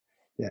 Yes.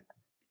 Yeah.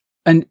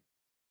 And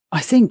I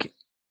think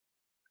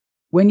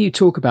when you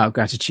talk about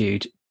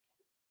gratitude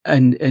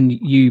and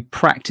you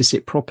practice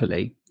it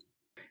properly,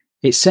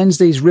 it sends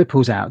these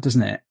ripples out,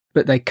 doesn't it?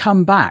 But they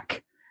come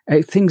back.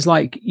 Things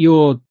like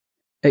your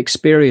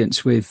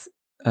experience with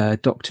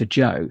Dr.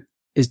 Joe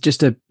is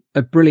just a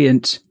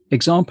brilliant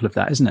example of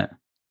that, isn't it?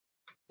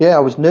 Yeah, I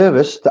was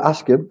nervous to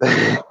ask him,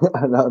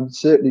 and I'm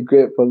certainly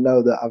grateful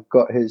now that I've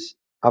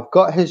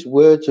got his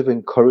words of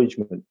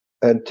encouragement.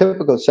 A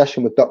typical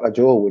session with Dr.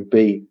 Joe would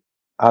be,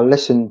 I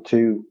listen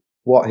to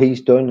what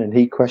he's done and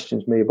he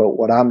questions me about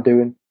what I'm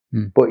doing,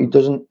 but he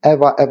doesn't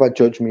ever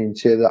judge me and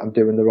say that I'm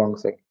doing the wrong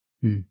thing.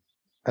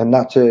 And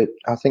that's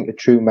I think a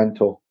true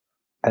mentor.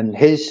 And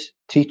his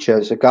teacher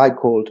is a guy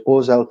called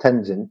Ozel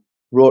Tenzin,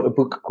 wrote a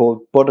book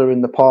called Buddha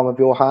in the Palm of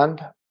Your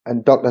Hand.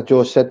 And Dr.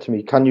 Joe said to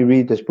me, can you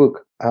read this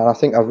book? And I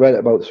think I've read it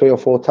about 3 or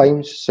 4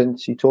 times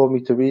since he told me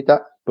to read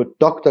that. But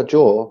Dr.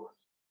 Joe,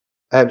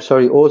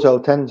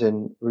 Ozel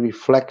Tenzin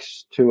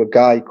reflects to a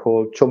guy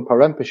called Trungpa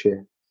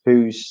Rinpoche,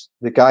 who's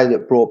the guy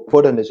that brought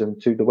Buddhism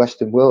to the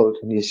Western world,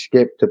 and he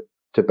escaped to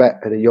Tibet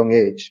at a young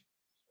age.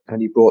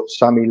 And he brought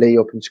Sammy Lee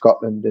up in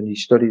Scotland, and he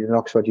studied in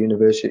Oxford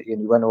University,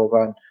 and he went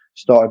over and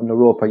started in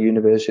Europa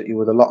University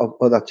with a lot of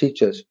other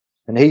teachers.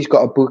 And he's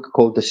got a book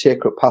called The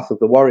Sacred Path of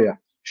the Warrior,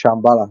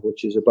 Shambhala,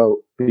 which is about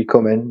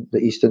becoming the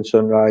Eastern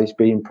Sunrise,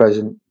 being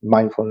present,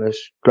 mindfulness,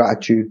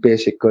 gratitude,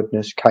 basic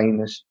goodness,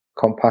 kindness,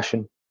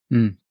 compassion.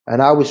 And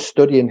I was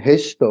studying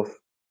his stuff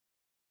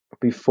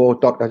before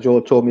Dr. Joe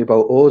told me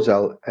about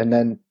Ozel, and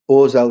then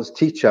Ozel's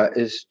teacher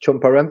is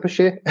Trungpa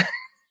Rinpoche.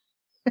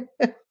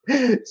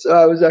 So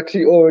I was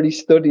actually already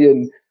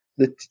studying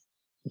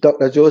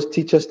Dr. Joe's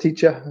teacher's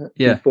teacher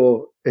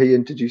before he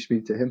introduced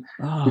me to him.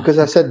 Because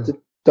I said to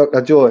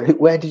Dr. Joe,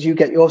 where did you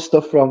get your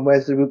stuff from?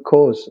 Where's the root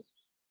cause?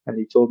 And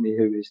he told me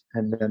who is.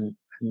 And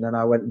then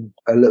I went and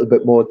a little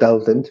bit more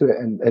delved into it,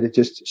 and it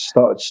just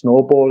started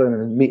snowballing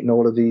and meeting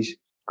all of these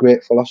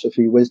great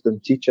philosophy,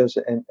 wisdom teachers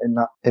in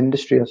that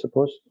industry, I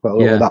suppose.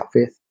 Well, or that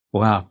faith.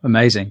 Wow.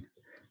 Amazing.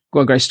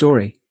 What a great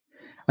story.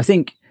 I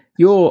think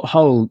your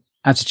whole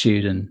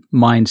attitude and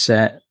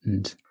mindset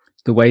and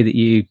the way that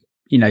you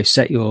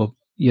set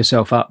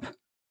yourself up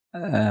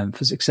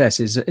for success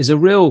is a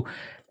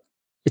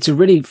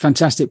really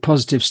fantastic,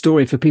 positive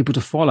story for people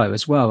to follow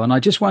as well. And I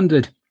just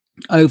wondered,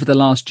 over the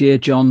last year,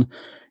 John,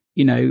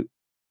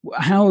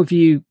 how have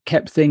you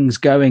kept things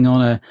going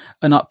on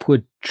an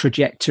upward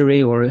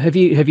trajectory, or have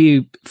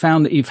you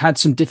found that you've had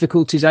some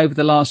difficulties over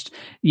the last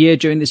year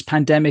during this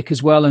pandemic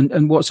as well?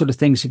 And what sort of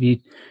things have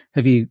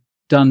you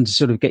done to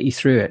sort of get you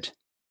through it?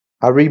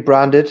 I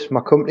rebranded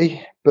my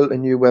company, built a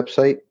new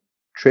website,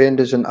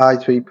 trained as an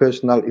I3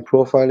 personality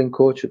profiling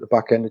coach at the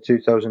back end of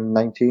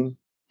 2019.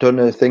 Done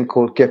a thing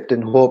called Gift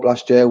and Hope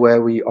last year,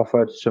 where we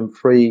offered some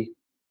free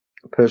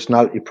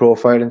personality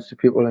profiling to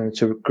people, and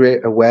it's a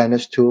great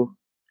awareness tool.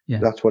 Yeah.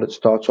 That's what it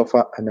starts off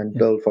at, and then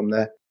build from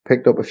there.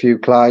 Picked up a few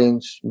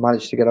clients,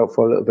 managed to get out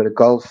for a little bit of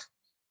golf,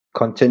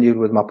 continued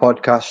with my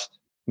podcast,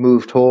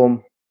 moved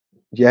home.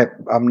 Yeah,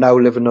 I'm now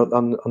living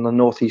on the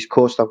northeast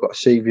coast. I've got a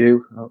sea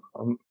view.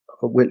 I'm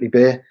at Whitley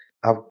Bay.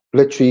 I've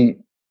literally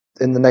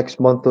in the next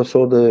month or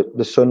so,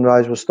 the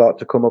sunrise will start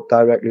to come up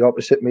directly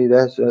opposite me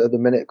there. So at the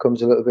minute, it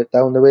comes a little bit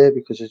down the way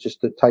because it's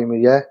just the time of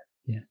year.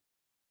 Yeah.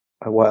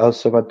 And what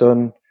else have I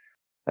done?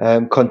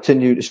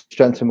 Continue to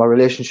strengthen my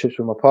relationships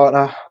with my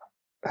partner,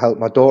 help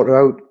my daughter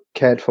out,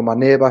 cared for my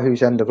neighbour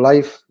who's end of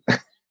life.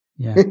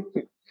 Yeah.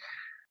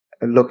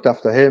 And looked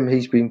after him.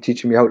 He's been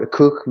teaching me how to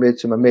cook, made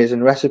some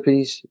amazing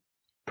recipes,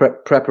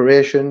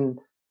 preparation,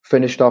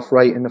 finished off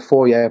writing a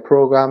 4-year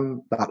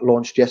program that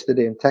launched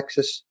yesterday in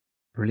Texas.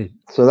 Brilliant.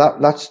 So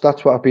that's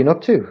what I've been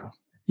up to.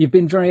 You've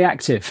been very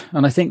active,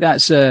 and I think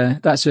that's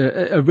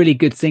a really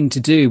good thing to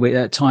do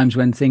at times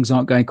when things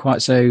aren't going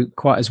quite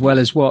as well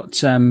as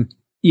what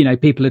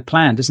people had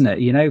planned, isn't it?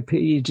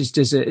 You just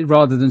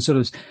rather than sort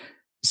of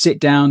sit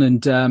down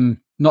and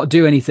not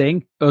do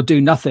anything or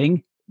do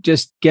nothing,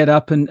 just get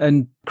up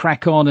and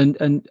crack on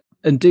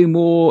and do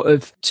more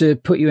to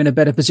put you in a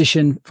better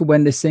position for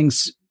when this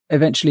thing's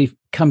eventually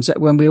comes out,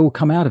 when we all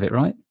come out of it,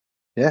 right?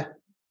 Yeah.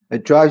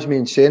 It drives me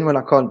insane when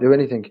I can't do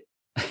anything.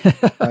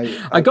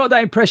 I got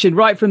that impression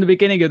right from the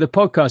beginning of the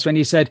podcast when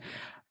you said,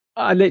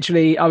 I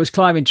was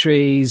climbing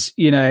trees,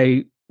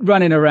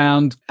 running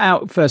around,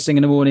 out first thing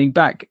in the morning,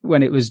 back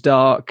when it was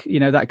dark,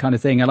 that kind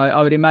of thing. And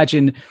I would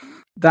imagine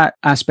that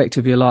aspect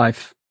of your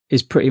life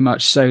is pretty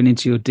much sewn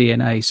into your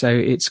DNA. So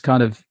it's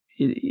kind of,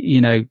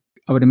 I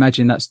would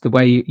imagine that's the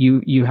way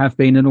you have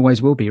been and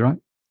always will be, right?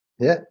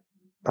 Yeah,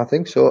 I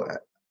think so.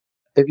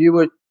 If you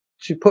were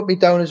to put me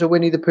down as a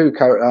Winnie the Pooh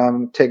character,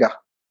 Tigger.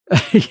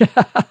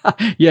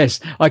 Yes,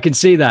 I can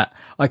see that.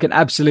 I can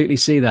absolutely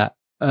see that.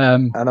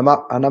 And I'm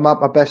at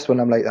my best when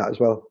I'm like that as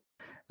well.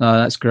 Oh,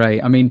 that's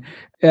great. I mean,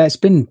 it's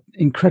been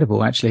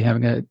incredible actually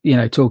having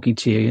talking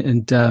to you,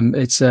 and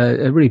it's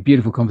a really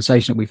beautiful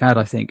conversation that we've had,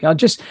 I think.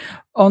 Just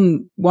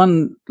on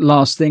one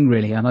last thing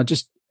really, and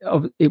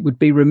it would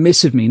be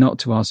remiss of me not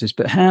to ask this,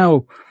 but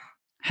how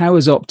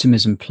has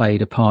optimism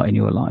played a part in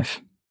your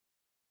life?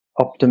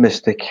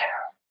 Optimistic.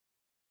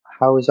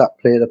 How has that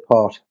played a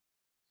part?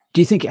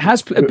 Do you think it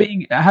has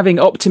having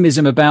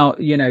optimism about,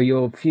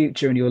 your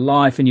future and your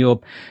life and your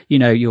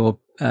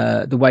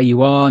the way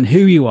you are and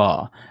who you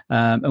are,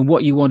 and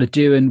what you want to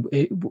do and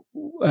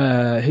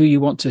who you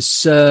want to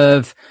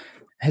serve?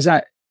 Has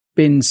that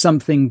been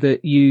something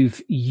that you've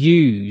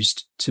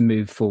used to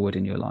move forward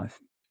in your life?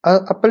 I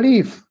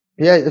believe,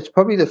 yeah, it's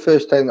probably the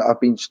first time that I've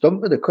been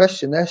stumped with a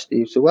question there,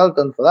 Steve. So well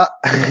done for that.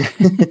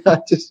 I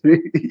just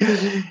really,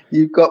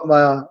 you've got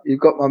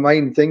my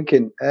mind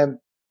thinking.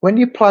 When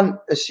you plant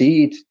a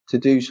seed to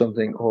do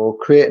something or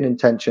create an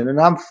intention, and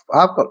I've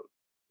got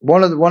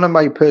one of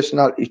my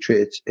personality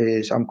traits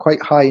is I'm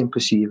quite high in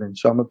perceiving,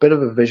 so I'm a bit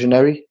of a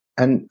visionary,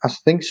 and I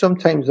think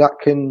sometimes that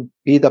can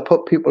either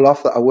put people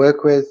off that I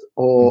work with,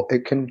 or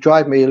it can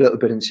drive me a little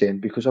bit insane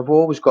because I've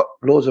always got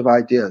loads of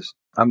ideas.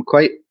 I'm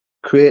quite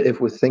creative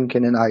with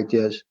thinking and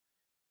ideas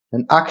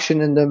and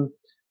action in them.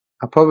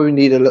 I probably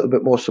need a little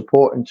bit more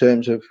support in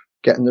terms of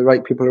getting the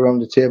right people around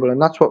the table,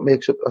 and that's what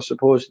makes up, I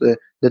suppose, the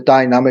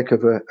dynamic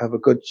of a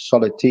good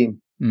solid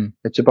team.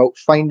 It's about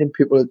finding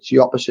people that's the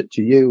opposite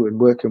to you and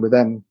working with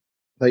them.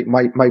 Like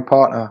my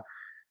partner,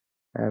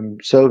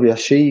 Sylvia,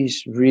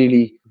 she's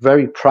really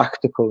very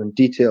practical and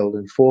detailed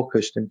and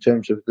focused in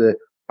terms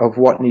of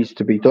what needs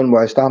to be done,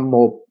 whilst I'm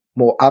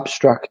more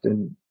abstract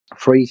and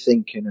free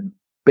thinking and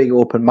big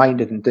open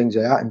minded and things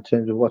like that in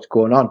terms of what's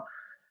going on.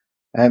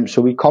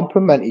 So we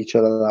complement each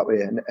other that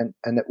way,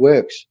 and it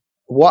works.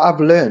 What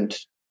I've learned,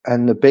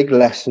 and the big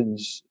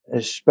lessons,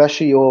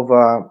 especially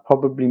over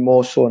probably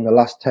more so in the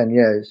last 10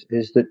 years,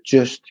 is that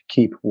just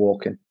keep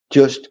walking,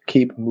 just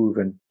keep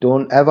moving.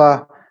 Don't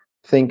ever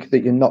think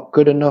that you're not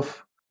good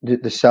enough.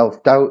 The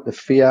self-doubt, the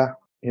fear,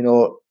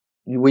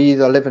 we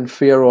either live in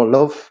fear or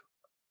love.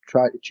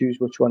 Try to choose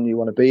which one you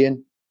want to be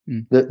in.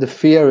 The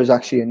fear is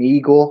actually an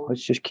ego.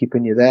 It's just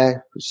keeping you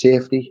there for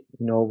safety.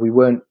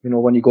 When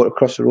you go to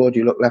cross the road,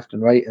 you look left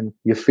and right and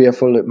you're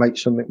fearful that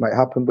something might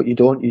happen, but you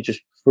don't. You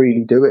just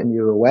freely do it and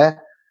you're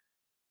aware.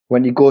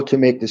 When you go to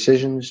make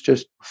decisions,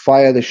 just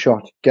fire the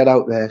shot, get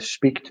out there,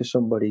 speak to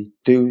somebody,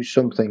 do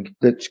something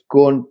that's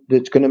going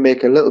to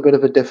make a little bit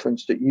of a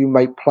difference that you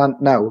might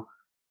plant now,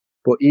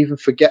 but even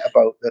forget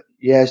about that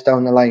years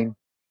down the line,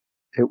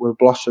 it will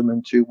blossom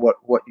into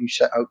what you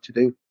set out to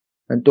do.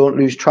 And don't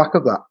lose track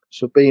of that.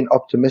 So being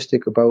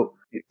optimistic about,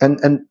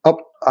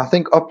 I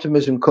think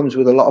optimism comes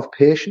with a lot of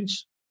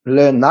patience.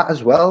 Learn that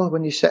as well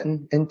when you're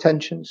setting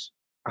intentions.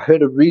 I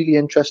heard a really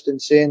interesting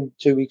saying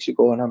 2 weeks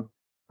ago, and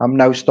I'm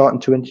now starting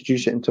to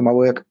introduce it into my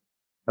work,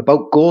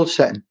 about goal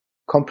setting.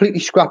 Completely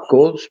scrap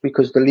goals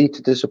because they lead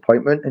to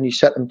disappointment, and you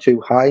set them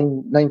too high.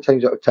 9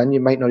 times out of 10, you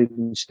might not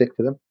even stick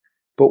to them.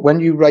 But when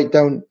you write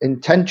down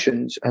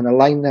intentions and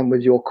align them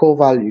with your core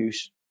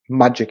values,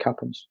 magic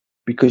happens.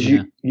 Because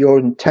you're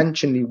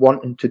intentionally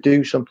wanting to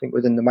do something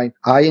within the mind.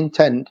 I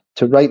intend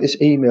to write this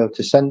email,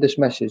 to send this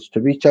message, to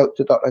reach out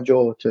to Dr.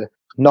 Joe, to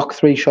knock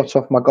 3 shots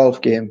off my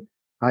golf game.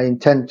 I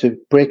intend to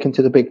break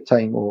into the big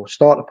time or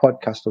start a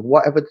podcast, or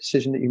whatever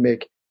decision that you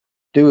make.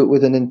 Do it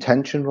with an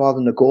intention rather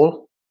than a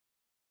goal.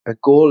 A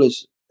goal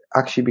has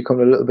actually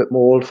become a little bit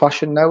more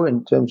old-fashioned now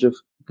in terms of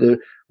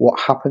what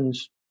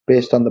happens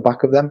based on the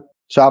back of them.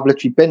 So I've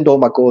literally binned all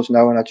my goals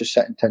now and I just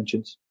set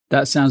intentions.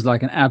 That sounds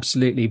like an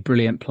absolutely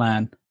brilliant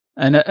plan.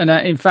 And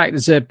in fact,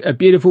 it's a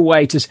beautiful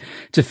way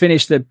to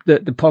finish the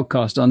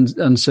podcast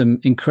on some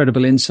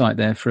incredible insight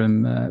there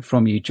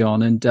from you,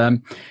 John.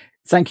 And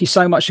thank you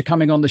so much for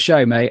coming on the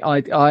show, mate.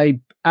 I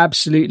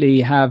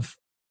absolutely have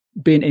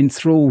been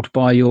enthralled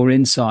by your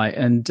insight,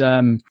 and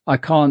I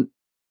can't,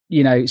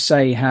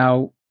 say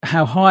how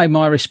high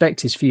my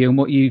respect is for you and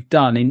what you've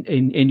done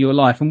in your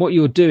life and what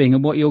you're doing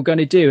and what you're going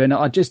to do. And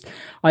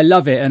I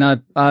love it,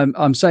 and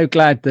I'm so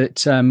glad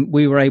that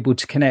we were able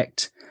to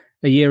connect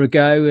a year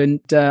ago, and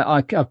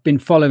I've been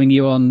following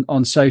you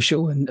on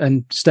social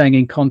and staying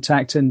in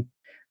contact, and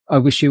I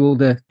wish you all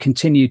the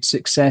continued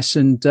success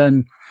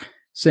and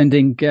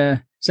sending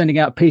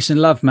out peace and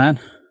love, man.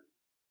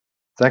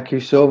 Thank you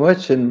so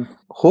much, and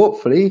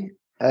hopefully,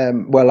 I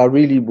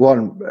really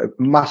want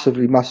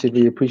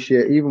massively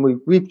appreciate. Even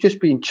we've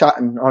just been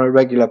chatting on a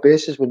regular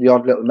basis with the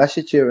odd little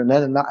message here and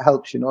then, and that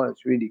helps.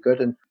 It's really good,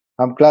 and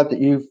I'm glad that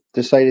you've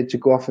decided to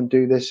go off and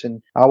do this,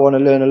 and I want to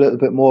learn a little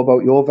bit more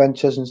about your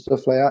ventures and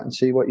stuff like that, and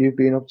see what you've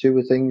been up to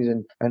with things,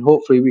 and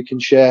hopefully we can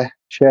share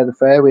the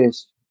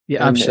fairways.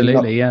 Yeah,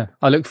 absolutely. I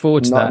look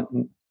forward to that.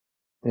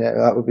 Yeah,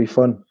 that would be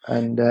fun,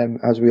 and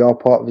as we are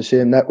part of the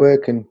same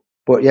network,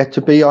 but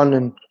to be on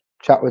and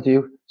chat with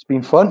you, it's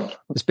been fun.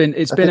 It's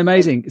been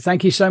amazing.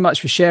 Thank you so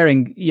much for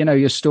sharing,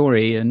 your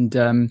story, and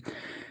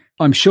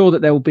I'm sure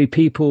that there will be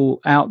people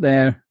out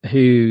there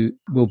who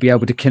will be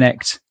able to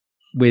connect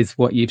with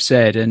what you've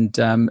said, and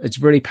it's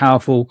really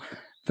powerful,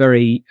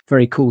 very,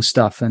 very cool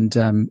stuff. And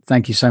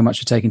thank you so much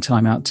for taking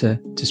time out to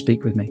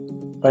speak with me.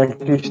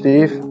 Thank you,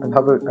 Steve, and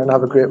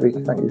have a great week.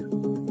 Thank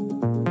you.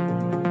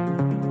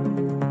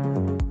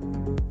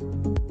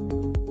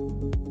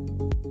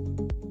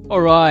 All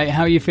right,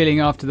 how are you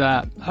feeling after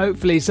that?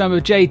 Hopefully some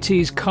of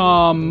JT's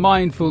calm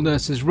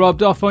mindfulness has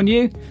rubbed off on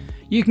you.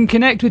 You can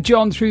connect with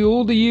John through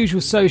all the usual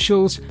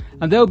socials,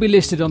 and they'll be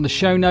listed on the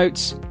show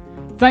notes.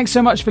 Thanks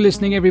so much for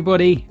listening,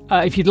 everybody.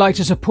 If you'd like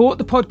to support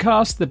the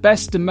podcast, the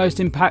best and most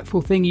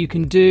impactful thing you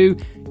can do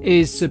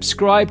is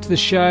subscribe to the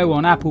show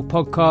on Apple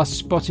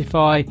Podcasts,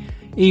 Spotify,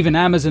 even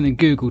Amazon and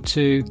Google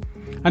too.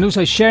 And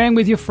also sharing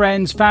with your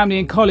friends, family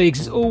and colleagues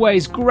is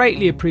always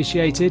greatly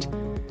appreciated.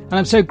 And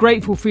I'm so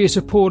grateful for your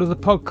support of the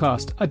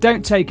podcast. I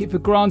don't take it for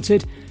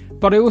granted,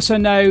 but I also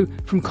know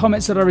from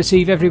comments that I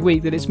receive every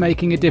week that it's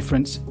making a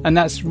difference. And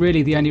that's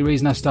really the only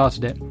reason I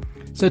started it.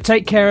 So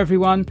take care,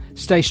 everyone.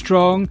 Stay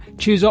strong,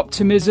 choose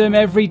optimism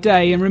every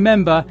day, and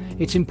remember,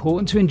 it's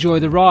important to enjoy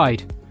the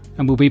ride.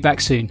 And we'll be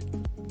back soon.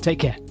 Take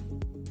care.